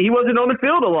 he wasn't on the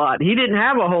field a lot. He didn't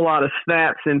have a whole lot of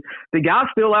snaps, and the guy's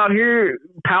still out here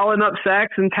piling up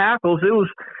sacks and tackles. It was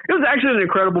actually an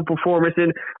incredible performance,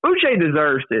 and Uche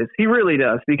deserves this. He really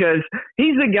does, because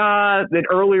he's the guy that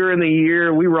earlier in the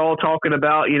year we were all talking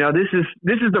about. This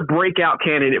is the breakout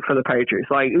candidate for the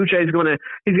Patriots. Like Uche's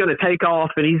he's gonna take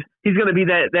off, and he's gonna be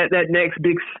that next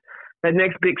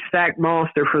big sack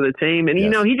monster for the team. And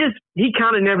yes. He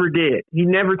kind of never did. He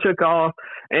never took off,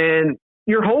 and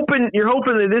you're hoping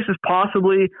that this is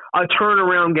possibly a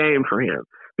turnaround game for him,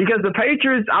 because the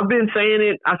Patriots, I've been saying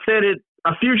it, I said it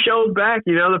a few shows back,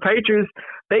 the Patriots,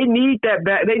 they need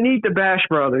the Bash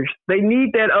brothers. They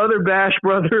need that other Bash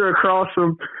brother across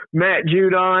from Matt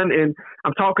Judon, and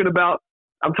I'm talking about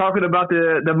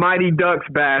the Mighty Ducks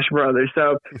Bash brothers.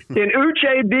 So can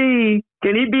Uche be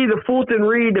the Fulton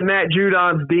Reed to Matt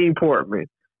Judon's Dean Portman?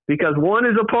 Because one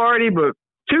is a party, but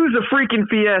two's a freaking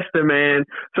fiesta, man.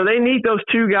 So they need those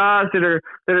 2 guys that are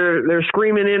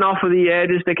screaming in off of the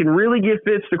edges that can really give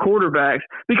fits to quarterbacks.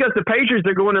 Because the Patriots,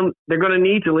 they're going to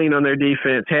need to lean on their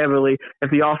defense heavily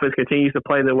if the offense continues to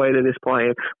play the way that it's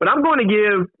playing. But I'm going to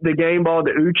give the game ball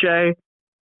to Uche.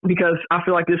 because I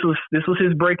feel like this was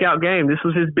his breakout game. This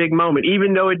was his big moment,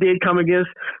 even though it did come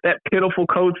against that pitiful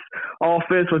Colts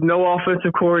offense with no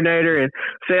offensive coordinator and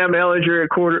Sam Ellinger at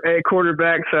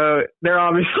quarterback. So they're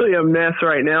obviously a mess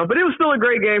right now. But it was still a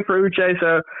great game for Uche.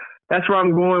 So that's where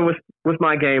I'm going with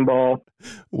my game ball.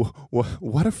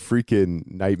 What a freaking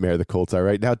nightmare the Colts are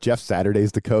right now. Jeff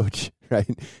Saturday's the coach, right?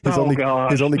 His only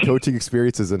coaching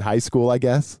experience is in high school, I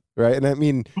guess, right? And I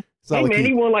mean, it's not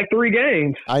he won like 3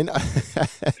 games. I know.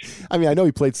 I mean, I know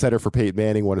he played center for Peyton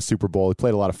Manning, won a Super Bowl. He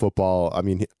played a lot of football. I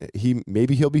mean,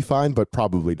 he'll be fine, but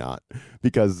probably not,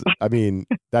 because I mean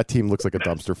that team looks like a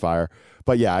dumpster fire.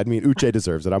 But yeah, I mean, Uche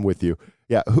deserves it. I'm with you.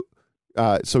 Yeah.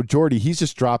 So Jordy, he's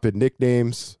just dropping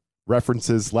nicknames,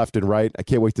 references left and right. I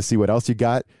can't wait to see what else you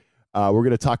got. We're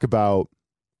going to talk about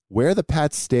where the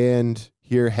Pats stand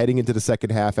here heading into the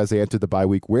second half as they enter the bye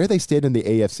week, where they stand in the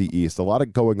AFC East. A lot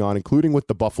of going on, including with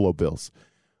the Buffalo Bills.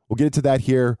 We'll get into that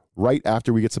here right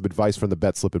after we get some advice from the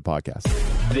Bet Slippin' podcast.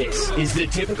 This is the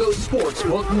Tipico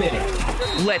Sportsbook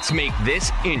Minute. Let's make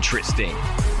this interesting.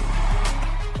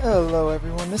 Hello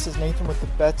everyone, this is Nathan with the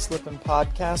Bet Slippin'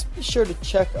 podcast. Be sure to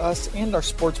check us and our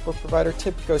sportsbook provider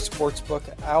Tipico Sportsbook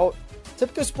out.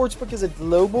 Tipico Sportsbook is a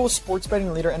global sports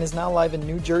betting leader and is now live in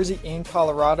New Jersey and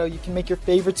Colorado. You can make your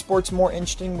favorite sports more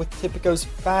interesting with Tipico's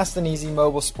fast and easy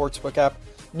mobile sportsbook app.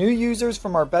 New users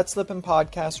from our Bet Slippin'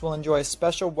 podcast will enjoy a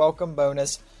special welcome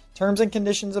bonus. Terms and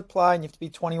conditions apply, and you have to be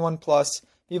 21 plus. If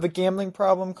you have a gambling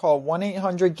problem, call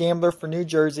 1-800-GAMBLER for New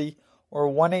Jersey or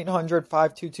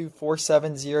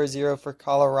 1-800-522-4700 for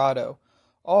Colorado.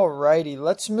 Alrighty,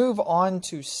 let's move on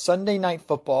to Sunday Night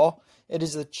Football. It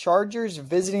is the Chargers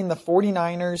visiting the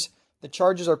 49ers. The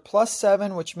Chargers are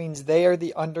 +7, which means they are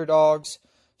the underdogs.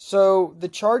 So the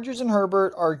Chargers and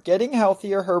Herbert are getting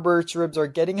healthier. Herbert's ribs are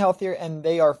getting healthier, and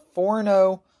they are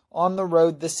 4-0 on the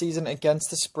road this season against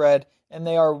the spread, and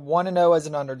they are 1-0 as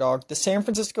an underdog. The San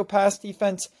Francisco pass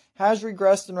defense has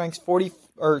regressed and ranks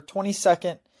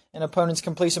 22nd in opponents'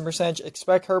 completion percentage.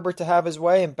 Expect Herbert to have his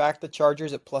way and back the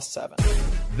Chargers at +7.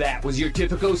 That was your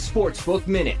Tipico Sportsbook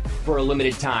Minute. For a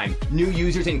limited time, new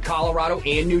users in Colorado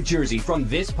and New Jersey from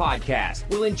this podcast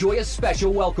will enjoy a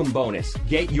special welcome bonus.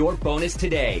 Get your bonus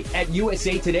today at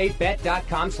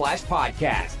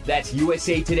usatodaybet.com/podcast. That's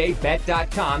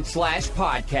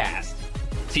usatodaybet.com/podcast.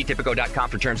 See Tipico.com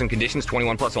for terms and conditions.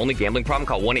 21 plus only. Gambling problem?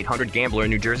 Call 1-800-GAMBLER in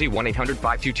New Jersey,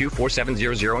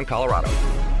 1-800-522-4700 in Colorado.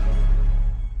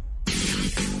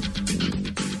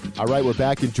 All right, we're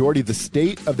back. And Jordy, the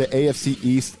state of the AFC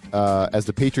East as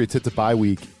the Patriots hit the bye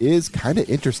week is kind of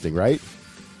interesting, right?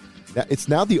 It's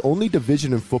now the only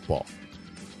division in football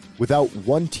without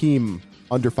one team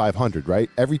under 500, right?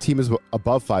 Every team is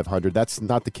above 500. That's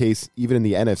not the case even in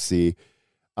the NFC.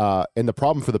 And the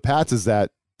problem for the Pats is that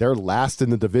they're last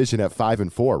in the division at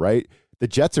 5-4, right? The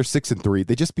Jets are 6-3.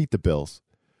 They just beat the Bills.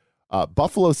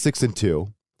 Buffalo's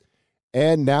 6-2.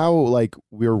 And now, like,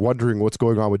 we're wondering what's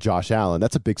going on with Josh Allen.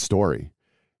 That's a big story.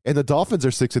 And the Dolphins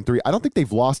are 6-3. I don't think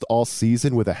they've lost all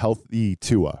season with a healthy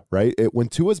Tua, right? When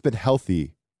Tua's been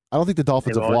healthy, I don't think the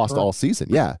Dolphins have lost all season.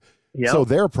 Yeah. Yep. So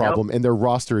their problem, and their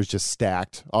roster is just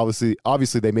stacked. Obviously,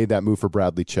 they made that move for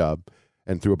Bradley Chubb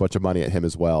and threw a bunch of money at him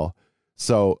as well.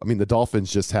 So, I mean, the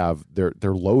Dolphins just they're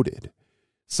loaded.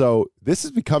 So this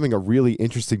is becoming a really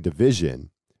interesting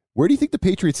division. Where do you think the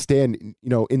Patriots stand,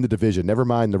 in the division? Never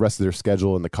mind the rest of their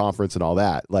schedule and the conference and all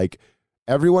that. Like,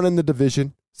 everyone in the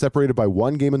division separated by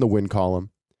one game in the win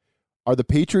column. Are the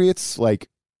Patriots like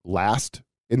last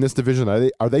in this division?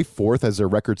 Are they fourth as their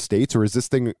record states, or is this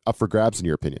thing up for grabs in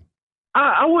your opinion?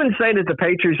 I wouldn't say that the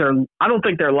Patriots are. I don't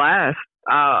think they're last.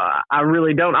 I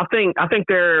really don't. I think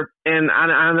they're, and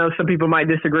I know some people might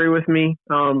disagree with me.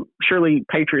 Surely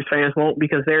Patriots fans won't,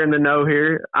 because they're in the know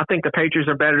here. I think the Patriots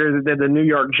are better than the New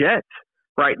York Jets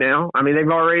right now. I mean, they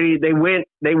went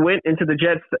into the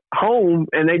Jets home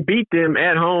and they beat them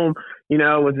at home,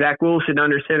 with Zach Wilson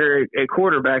under center at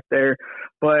quarterback there.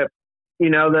 But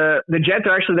the Jets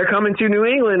are they're coming to New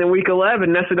England in Week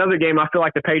 11. That's another game I feel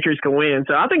like the Patriots can win.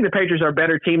 So I think the Patriots are a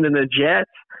better team than the Jets.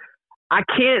 I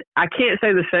can't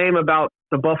say the same about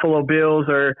the Buffalo Bills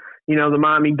or, the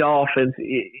Miami Dolphins.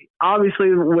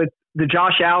 Obviously, with the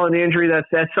Josh Allen injury, that's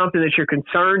something that you're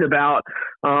concerned about.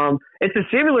 It's a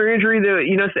similar injury that,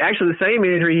 it's actually the same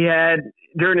injury he had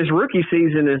during his rookie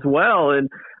season as well. And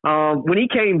when he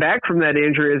came back from that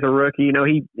injury as a rookie,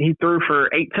 he threw for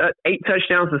eight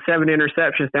touchdowns and 7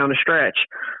 interceptions down the stretch.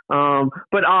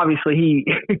 But obviously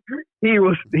he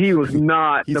was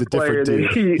not the player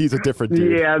that he's a different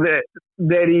dude. Yeah,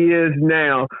 that he is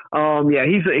now.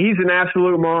 He's an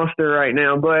absolute monster right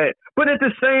now. But at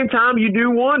the same time, you do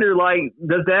wonder, like,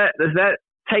 does that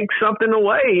take something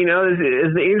away, as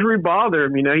the injury bother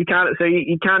him. He kind of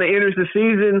enters the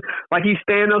season like he's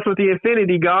Thanos with the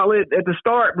Infinity Gauntlet at the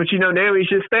start, but now he's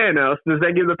just Thanos. Does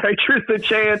that give the Patriots a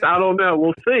chance? I don't know.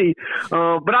 We'll see.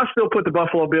 But I still put the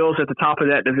Buffalo Bills at the top of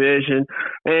that division,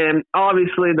 and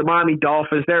obviously the Miami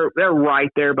Dolphins, they're right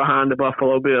there behind the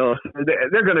Buffalo Bills.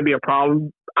 They're going to be a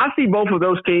problem. I see both of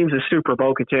those teams as Super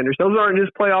Bowl contenders. Those aren't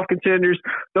just playoff contenders.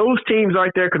 Those teams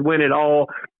right there could win it all.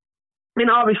 And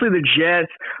obviously the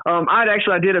Jets.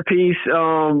 I did a piece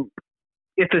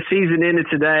if the season ended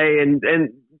today, and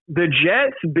the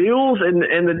Jets, Bills,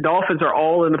 and the Dolphins are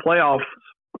all in the playoffs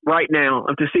right now.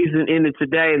 If the season ended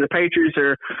today, and the Patriots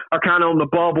are kind of on the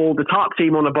bubble, the top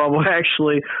team on the bubble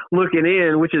actually looking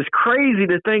in, which is crazy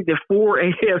to think that 4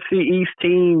 AFC East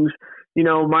teams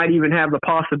might even have the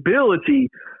possibility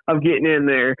of getting in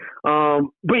there.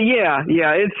 But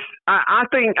it's I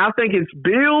think it's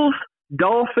Bills,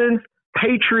 Dolphins,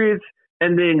 Patriots,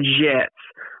 and then Jets.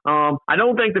 I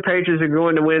don't think the Patriots are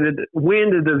going to win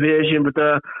the division, but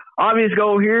the obvious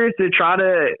goal here is to try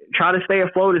to stay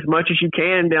afloat as much as you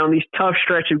can down these tough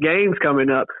stretch of games coming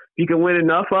up. If you can win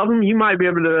enough of them, you might be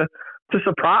able to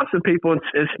surprise some people and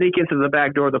sneak into the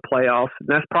back door of the playoffs. And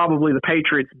that's probably the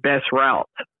Patriots' best route.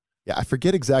 Yeah, I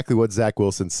forget exactly what Zach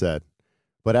Wilson said,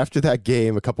 but after that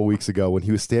game a couple weeks ago when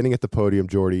he was standing at the podium,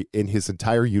 Jordy, in his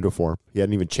entire uniform, he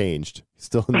hadn't even changed, he's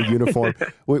still in the uniform.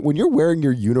 When you're wearing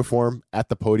your uniform at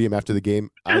the podium after the game,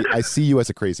 I see you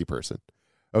as a crazy person,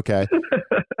 okay?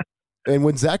 And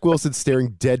when Zach Wilson's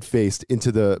staring dead-faced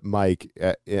into the mic,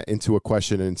 into a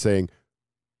question and saying,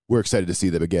 we're excited to see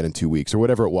them again in 2 weeks, or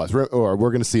whatever it was, or we're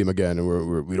going to see them again, and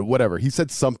we're whatever. He said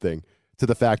something to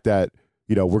the fact that,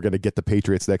 we're going to get the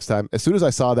Patriots next time. As soon as I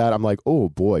saw that, I'm like, oh,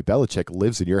 boy, Belichick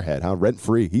lives in your head, huh?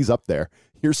 Rent-free. He's up there.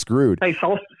 You're screwed. Hey,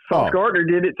 Sauce Gardner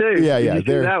did it, too. Yeah, did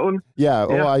you see that one? Yeah.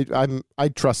 Well, I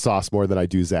trust Sauce more than I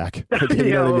do Zach. You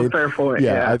know what I mean? Fair point.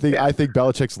 Yeah, I think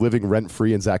Belichick's living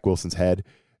rent-free in Zach Wilson's head,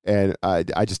 and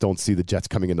I just don't see the Jets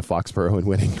coming into Foxborough and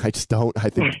winning. I just don't. I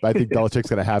think Belichick's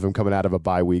going to have him coming out of a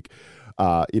bye week.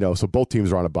 So both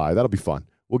teams are on a bye. That'll be fun.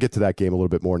 We'll get to that game a little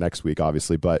bit more next week,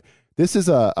 obviously, but this is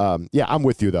I'm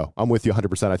with you, though. I'm with you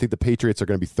 100%. I think the Patriots are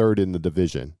going to be third in the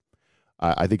division.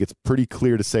 I think it's pretty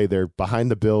clear to say they're behind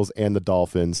the Bills and the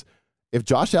Dolphins. If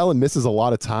Josh Allen misses a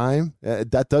lot of time,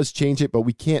 that does change it, but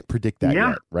we can't predict that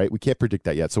yet, right? We can't predict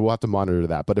that yet, so we'll have to monitor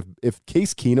that. But if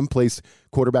Case Keenum plays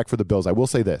quarterback for the Bills, I will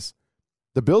say this.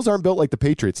 The Bills aren't built like the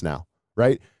Patriots now,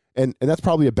 right? And that's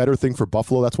probably a better thing for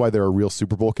Buffalo. That's why they're a real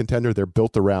Super Bowl contender. They're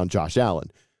built around Josh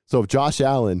Allen. So if Josh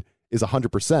Allen is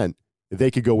 100%, they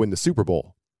could go win the Super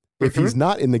Bowl. If he's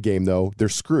not in the game, though, they're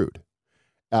screwed.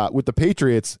 With the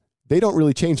Patriots, they don't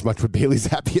really change much with Bailey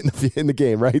Zappi in the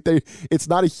game, right? It's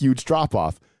not a huge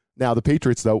drop-off. Now, the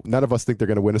Patriots, though, none of us think they're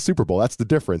going to win a Super Bowl. That's the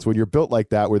difference. When you're built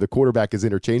like that, where the quarterback is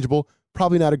interchangeable,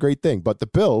 probably not a great thing. But the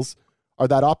Bills are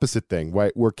that opposite thing,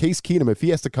 right? Where Case Keenum, if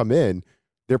he has to come in,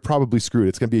 they're probably screwed.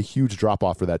 It's going to be a huge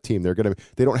drop-off for that team. They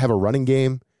don't have a running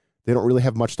game. They don't really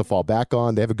have much to fall back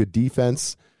on. They have a good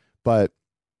defense, but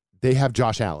they have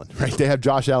Josh Allen, right? They have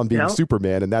Josh Allen being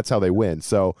Superman, and that's how they win.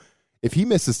 So if he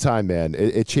misses time, man,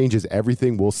 it changes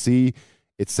everything. We'll see.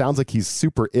 It sounds like he's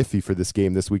super iffy for this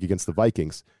game this week against the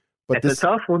Vikings. But it's a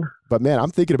tough one. But, man, I'm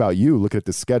thinking about you looking at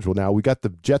the schedule now. We got the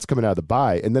Jets coming out of the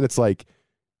bye, and then it's like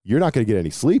you're not going to get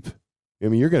any sleep. I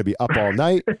mean, you're going to be up all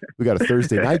night. We got a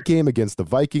Thursday night game against the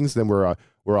Vikings. Then we're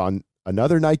on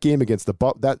another night game against the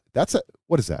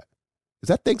what is that? Is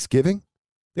that Thanksgiving?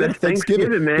 That's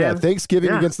Thanksgiving, man. Yeah,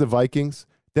 Thanksgiving against the Vikings.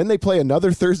 Then they play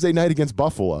another Thursday night against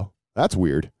Buffalo. That's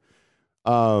weird.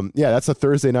 That's a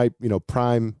Thursday night,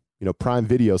 prime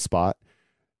video spot.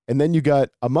 And then you got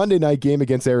a Monday night game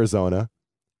against Arizona.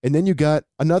 And then you got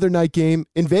another night game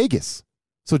in Vegas.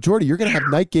 So, Jordy, you're going to have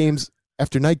night games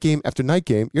after night game after night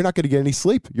game. You're not going to get any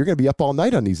sleep. You're going to be up all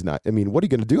night on these nights. I mean, what are you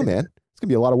going to do, man? It's going to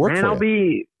be a lot of work for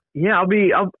you.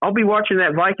 I'll be watching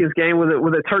that Vikings game with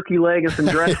a turkey leg and some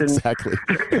dressing. Exactly.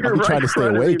 I'll be trying to stay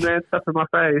awake. Man, stuff in my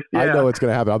face. Yeah. I know what's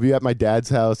going to happen. I'll be at my dad's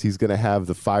house. He's going to have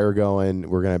the fire going.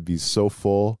 We're going to be so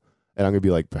full, and I'm going to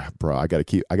be like, bro,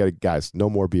 guys, no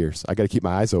more beers. I got to keep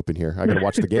my eyes open here. I got to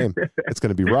watch the game. It's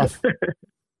going to be rough.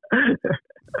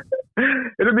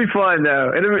 It'll be fun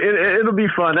though. It'll be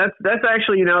fun. That's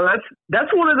actually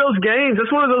that's one of those games.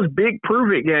 That's one of those big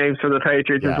prove it games for the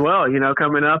Patriots as well.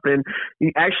 Coming up and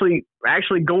actually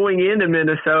going into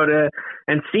Minnesota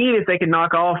and seeing if they can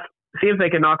knock off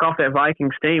that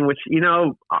Vikings team. Which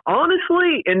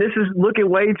honestly, and this is looking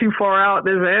way too far out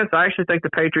in advance, I actually think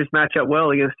the Patriots match up well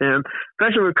against them,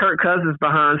 especially with Kirk Cousins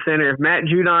behind center. If Matt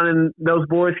Judon and those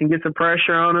boys can get some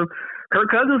pressure on them, Kirk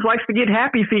Cousins likes to get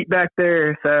happy feet back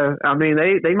there. So, I mean,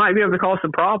 they might be able to cause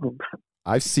some problems.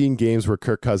 I've seen games where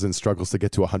Kirk Cousins struggles to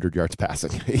get to 100 yards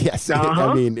passing. Yes, Uh-huh.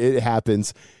 I mean, it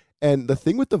happens. And the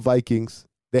thing with the Vikings,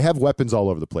 they have weapons all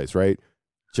over the place, right?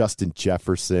 Justin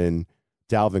Jefferson,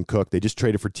 Dalvin Cook. They just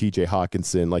traded for TJ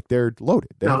Hawkinson. Like, they're loaded.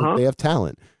 They have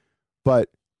talent. But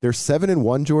they're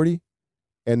 7-1, Jordy,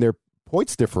 and their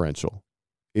points differential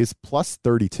is plus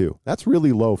 32. That's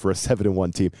really low for a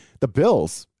 7-1 team. The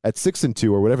Bills at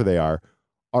 6-2 or whatever they are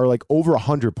like over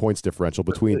 100 points differential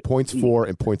between points for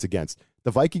and points against.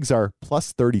 The Vikings are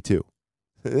plus 32.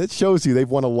 It shows you they've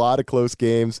won a lot of close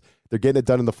games. They're getting it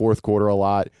done in the fourth quarter a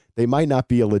lot. They might not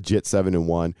be a legit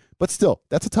 7-1, but still,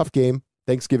 that's a tough game.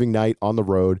 Thanksgiving night on the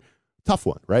road. Tough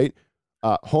one, right?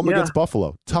 Home against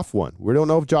Buffalo. Tough one. We don't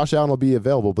know if Josh Allen will be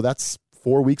available, but that's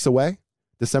 4 weeks away,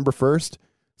 December 1st.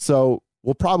 So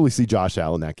we'll probably see Josh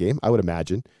Allen that game, I would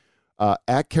imagine.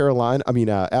 At Arizona,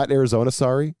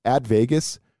 at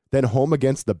Vegas, then home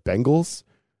against the Bengals.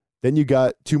 Then you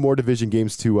got 2 more division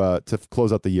games to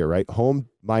close out the year, right? Home,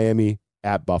 Miami,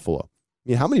 at Buffalo. I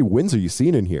mean, how many wins are you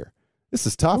seeing in here? This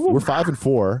is tough. We're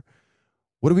 5-4.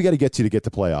 What do we got to get to get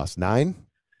to playoffs? 9?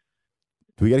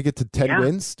 Do we got to get to 10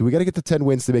 wins? Do we got to get to 10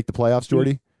 wins to make the playoffs,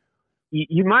 Jordy?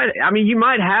 You might. I mean, you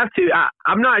might have to.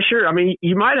 I'm not sure. I mean,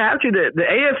 you might have to. The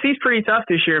AFC's pretty tough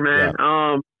this year, man.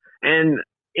 Yeah. And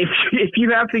if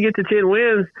you have to get to 10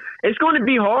 wins, it's going to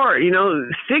be hard. You know,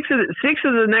 six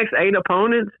of the next 8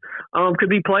 opponents could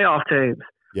be playoff teams.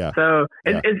 Yeah. So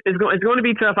it's going to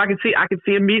be tough. I can see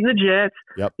them beating the Jets.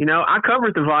 Yep. You know, I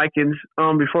covered the Vikings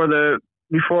before I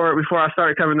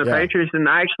started covering the Patriots, and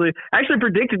I actually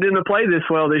predicted them to play this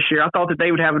well this year. I thought that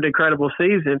they would have an incredible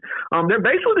season. They're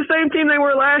basically the same team they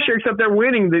were last year, except they're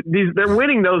winning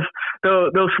those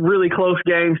really close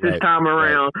games this time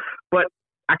around. But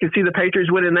I can see the Patriots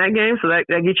winning that game, so that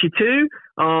gets you 2.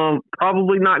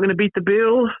 Probably not going to beat the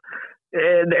Bills.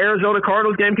 The Arizona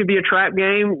Cardinals game could be a trap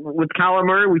game with Kyler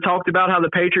Murray. We talked about how the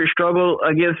Patriots struggle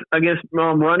against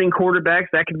running quarterbacks.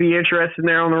 That could be interesting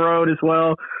there on the road as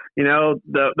well. You know,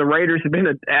 the Raiders have been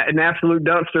an absolute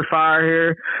dumpster fire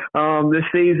here this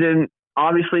season.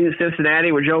 Obviously,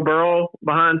 Cincinnati with Joe Burrow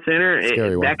behind center,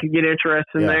 that could get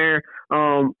interesting there.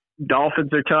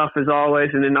 Dolphins are tough as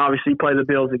always, and then obviously play the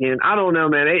Bills again. I don't know,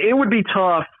 man. It would be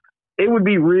tough. It would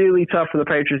be really tough for the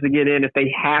Patriots to get in if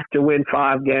they have to win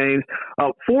 5 games.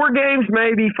 4 games,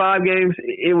 maybe 5 games.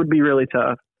 It would be really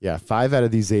tough. Yeah, 5 out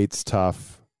of these 8's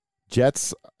tough.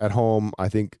 Jets at home, I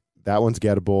think that one's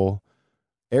gettable.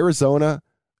 Arizona,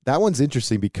 that one's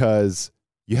interesting because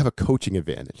you have a coaching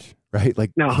advantage, right?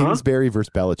 Like Kingsbury versus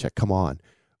Belichick. Come on.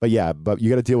 But you got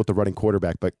to deal with the running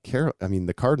quarterback. But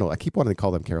the Cardinal, I keep wanting to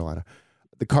call them Carolina.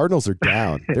 The Cardinals are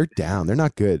down. They're down. They're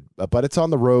not good. But it's on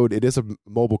the road. It is a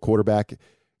mobile quarterback.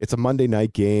 It's a Monday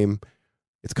night game.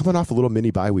 It's coming off a little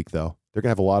mini bye week, though. They're going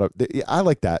to have a lot of – I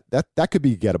like that. That could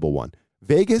be a gettable one.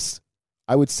 Vegas,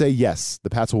 I would say yes,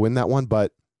 the Pats will win that one.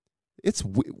 But it's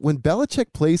when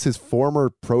Belichick plays his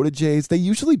former proteges, they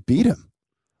usually beat him.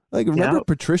 Like, remember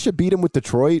Patricia beat him with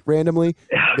Detroit randomly?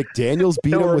 McDaniels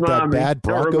beat him with that bad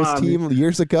Broncos team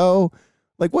years ago.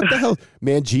 Like, what the hell?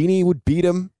 Mangini would beat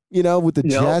him. You know, with the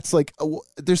Jets, like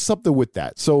there's something with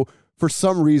that. So for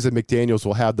some reason, McDaniels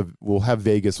will have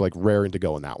Vegas like raring to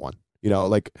go in that one. You know,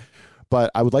 like,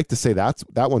 but I would like to say that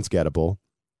one's gettable.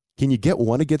 Can you get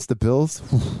one against the Bills?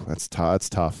 That's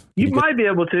tough. You might be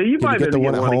able to. You might be able to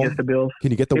get one against the Bills.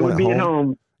 Can you get the one at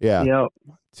home? Yeah. Yep.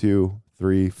 1, 2,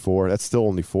 3, 4. That's still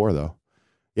only 4 though.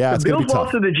 Yeah, it's the gonna Bills be tough.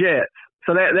 lost to the Jets,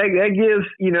 so that gives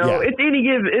it's any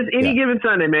given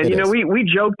Sunday, man.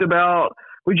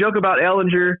 We joke about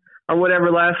Ellinger or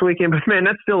whatever last weekend, but man,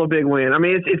 that's still a big win. I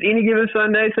mean, it's any given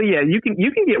Sunday, so yeah, you can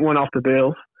get one off the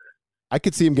Bills. I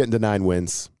could see him getting to 9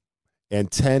 wins,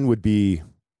 and 10 would be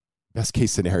best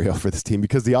case scenario for this team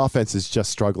because the offense is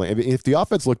just struggling. I mean, if the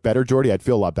offense looked better, Jordy, I'd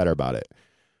feel a lot better about it.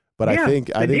 But I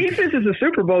think defense is a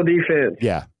Super Bowl defense.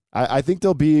 Yeah, I think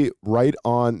they'll be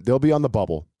on the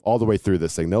bubble all the way through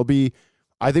this thing.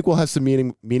 I think we'll have some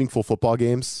meaningful football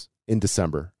games in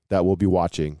December that we'll be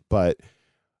watching, but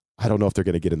I don't know if they're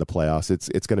going to get in the playoffs.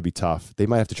 It's going to be tough. They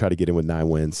might have to try to get in with 9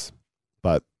 wins,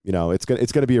 but it's going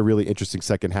to be a really interesting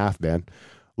second half, man.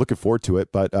 Looking forward to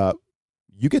it, but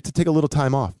you get to take a little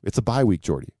time off. It's a bye week,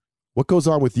 Jordy. What goes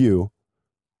on with you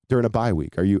during a bye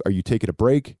week? Are you taking a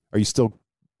break? Are you still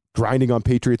grinding on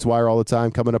Patriots Wire all the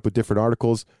time, coming up with different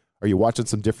articles? Are you watching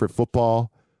some different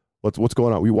football? What's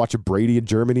going on? We watching Brady in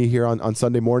Germany here on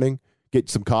Sunday morning. Get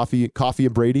some coffee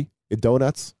and Brady and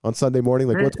donuts on Sunday morning.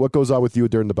 Like what goes on with you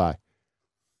during the bye?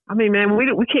 I mean, man,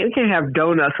 we can't have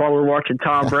donuts while we're watching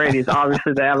Tom Brady. It's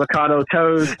obviously the avocado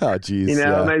toast. Oh, geez.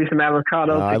 Maybe some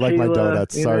avocado tequila. I like my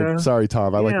donuts. Sorry,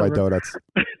 Tom. I like my donuts.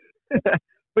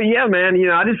 But yeah, man,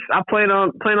 I plan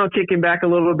on kicking back a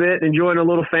little bit, enjoying a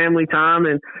little family time,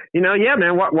 and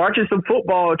man, watching some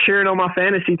football, cheering on my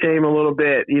fantasy team a little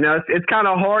bit. It's kind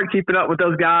of hard keeping up with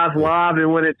those guys live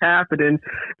and when it's happening,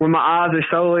 when my eyes are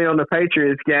solely on the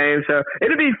Patriots game. So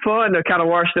it'll be fun to kind of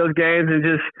watch those games and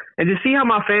just see how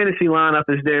my fantasy lineup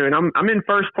is doing. I'm in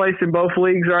first place in both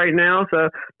leagues right now, so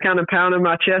kind of pounding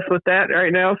my chest with that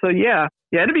right now. So yeah,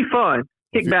 it'll be fun.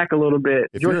 Kick back a little bit.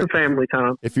 Enjoy some family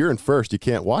time. If you're in first, you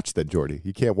can't watch then, Jordy.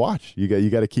 You can't watch. You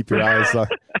got to keep your eyes.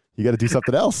 You got to do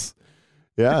something else.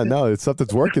 Yeah, no, it's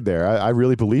something's working there. I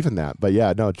really believe in that. But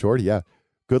yeah, no, Jordy. Yeah,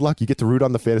 good luck. You get to root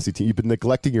on the fantasy team. You've been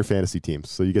neglecting your fantasy teams,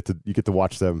 so you get to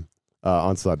watch them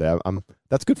on Sunday.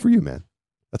 That's good for you, man.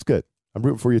 That's good. I'm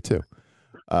rooting for you too.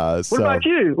 What about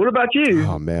you?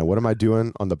 Oh man, what am I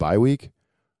doing on the bye week?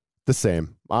 The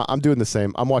same. I'm doing the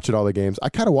same. I'm watching all the games. I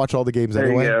kind of watch all the games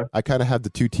anyway. I kind of have the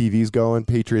two TVs going,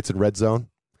 Patriots and Red Zone.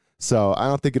 So I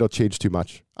don't think it'll change too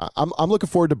much. I'm looking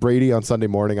forward to Brady on Sunday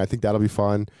morning. I think that'll be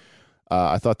fun.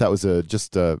 I thought that was the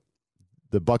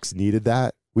Bucs needed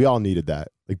that. We all needed that.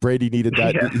 Like Brady needed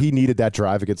that. Yeah. He needed that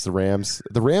drive against the Rams.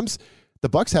 The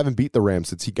Bucs haven't beat the Rams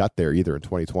since he got there either in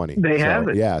 2020. They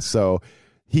haven't. Yeah. So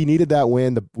he needed that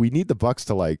win. We need the Bucs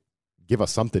to give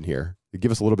us something here. Give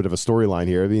us a little bit of a storyline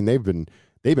here. I mean, they've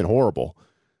been horrible.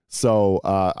 So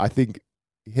I think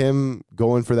him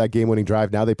going for that game-winning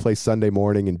drive. Now they play Sunday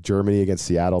morning in Germany against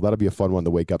Seattle. That'll be a fun one to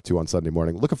wake up to on Sunday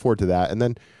morning. Looking forward to that. And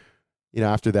then,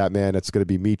 after that, man, it's going to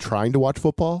be me trying to watch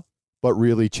football, but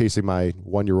really chasing my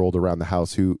 1-year-old around the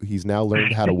house who he's now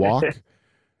learned how to walk.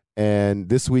 And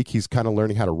this week he's kind of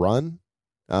learning how to run.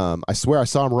 I swear I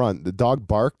saw him run. The dog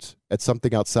barked at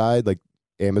something outside, like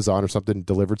Amazon or something,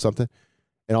 delivered something.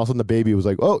 And all of a sudden the baby was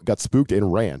like, oh, got spooked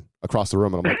and ran across the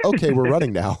room. And I'm like, okay, we're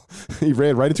running now. He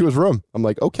ran right into his room. I'm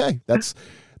like, okay, that's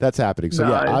happening. So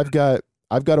yeah, I've got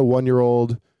a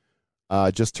 1-year-old,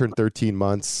 just turned 13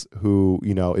 months who,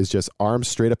 is just arms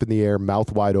straight up in the air,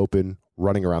 mouth wide open,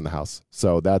 running around the house.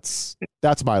 So that's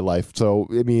my life. So,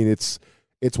 I mean, it's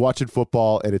watching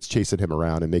football and it's chasing him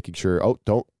around and making sure,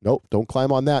 don't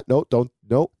climb on that.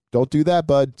 Don't do that,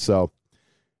 bud. So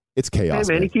it's chaos.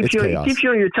 Hey, man, he keeps you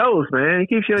on your toes, man. He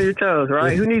keeps you on your toes,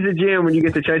 right? Who needs a gym when you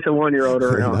get to chase a 1-year-old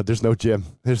around? No, there's no gym.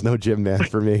 There's no gym, man,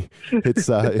 for me. It's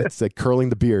like curling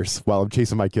the beers while I'm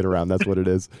chasing my kid around. That's what it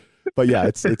is. But yeah,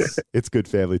 it's good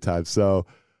family time. So,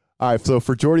 all right. So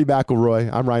for Jordy McElroy,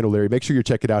 I'm Ryan O'Leary. Make sure you're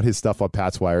checking out his stuff on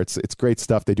Pat's Wire. It's great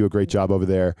stuff. They do a great job over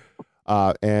there.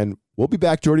 And we'll be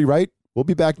back, Jordy, right? We'll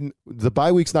be back. The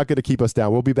bye week's not going to keep us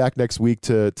down. We'll be back next week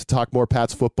to talk more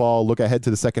Pats football, look ahead to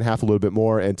the second half a little bit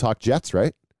more, and talk Jets,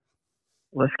 right?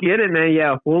 Let's get it, man.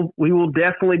 Yeah, we will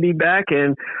definitely be back.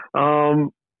 And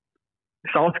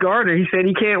Sauce Gardner, he said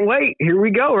he can't wait. Here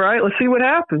we go, right? Let's see what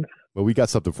happens. Well, we got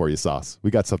something for you, Sauce.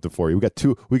 We got something for you.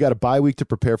 We got a bye week to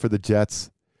prepare for the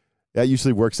Jets. That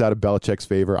usually works out in Belichick's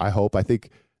favor, I hope. I think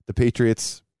the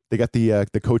Patriots, they got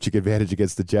the coaching advantage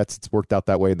against the Jets. It's worked out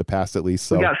that way in the past, at least.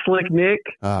 So we got Slick Nick.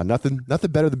 Nothing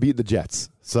better than beating the Jets.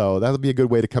 So that'll be a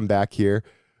good way to come back here.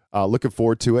 Looking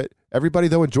forward to it. Everybody,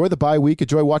 though, enjoy the bye week.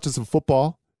 Enjoy watching some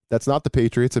football. That's not the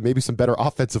Patriots, and maybe some better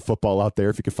offensive football out there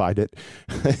if you can find it.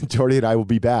 Jordy and I will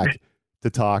be back to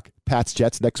talk Pats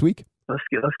Jets next week. Let's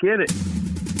get it.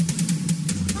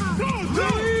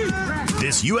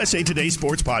 This USA Today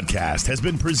Sports Podcast has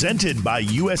been presented by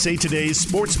USA Today's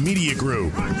Sports Media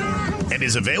Group and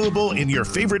is available in your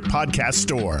favorite podcast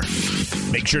store.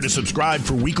 Make sure to subscribe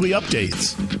for weekly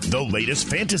updates, the latest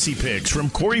fantasy picks from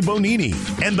Corey Bonini,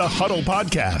 and the Huddle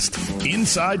Podcast,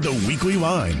 Inside the Weekly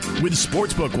Line, with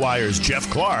Sportsbook Wire's Jeff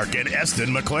Clark and Eston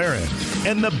McLaren,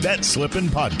 and the Bet Slippin'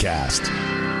 Podcast.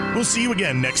 We'll see you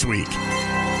again next week.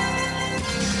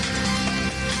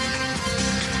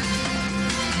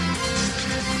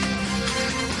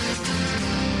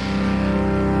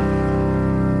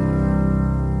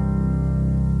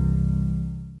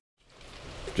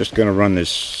 Just going to run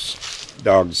this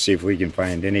dog to see if we can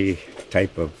find any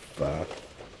type of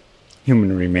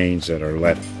human remains that are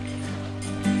left.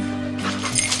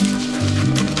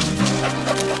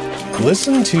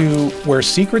 Listen to Where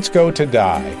Secrets Go to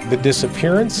Die, The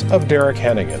Disappearance of Derek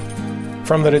Hennigan.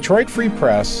 From the Detroit Free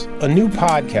Press, a new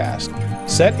podcast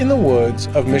set in the woods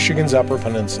of Michigan's Upper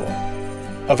Peninsula.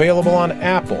 Available on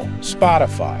Apple,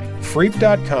 Spotify,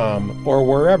 Freep.com, or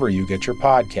wherever you get your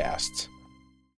podcasts.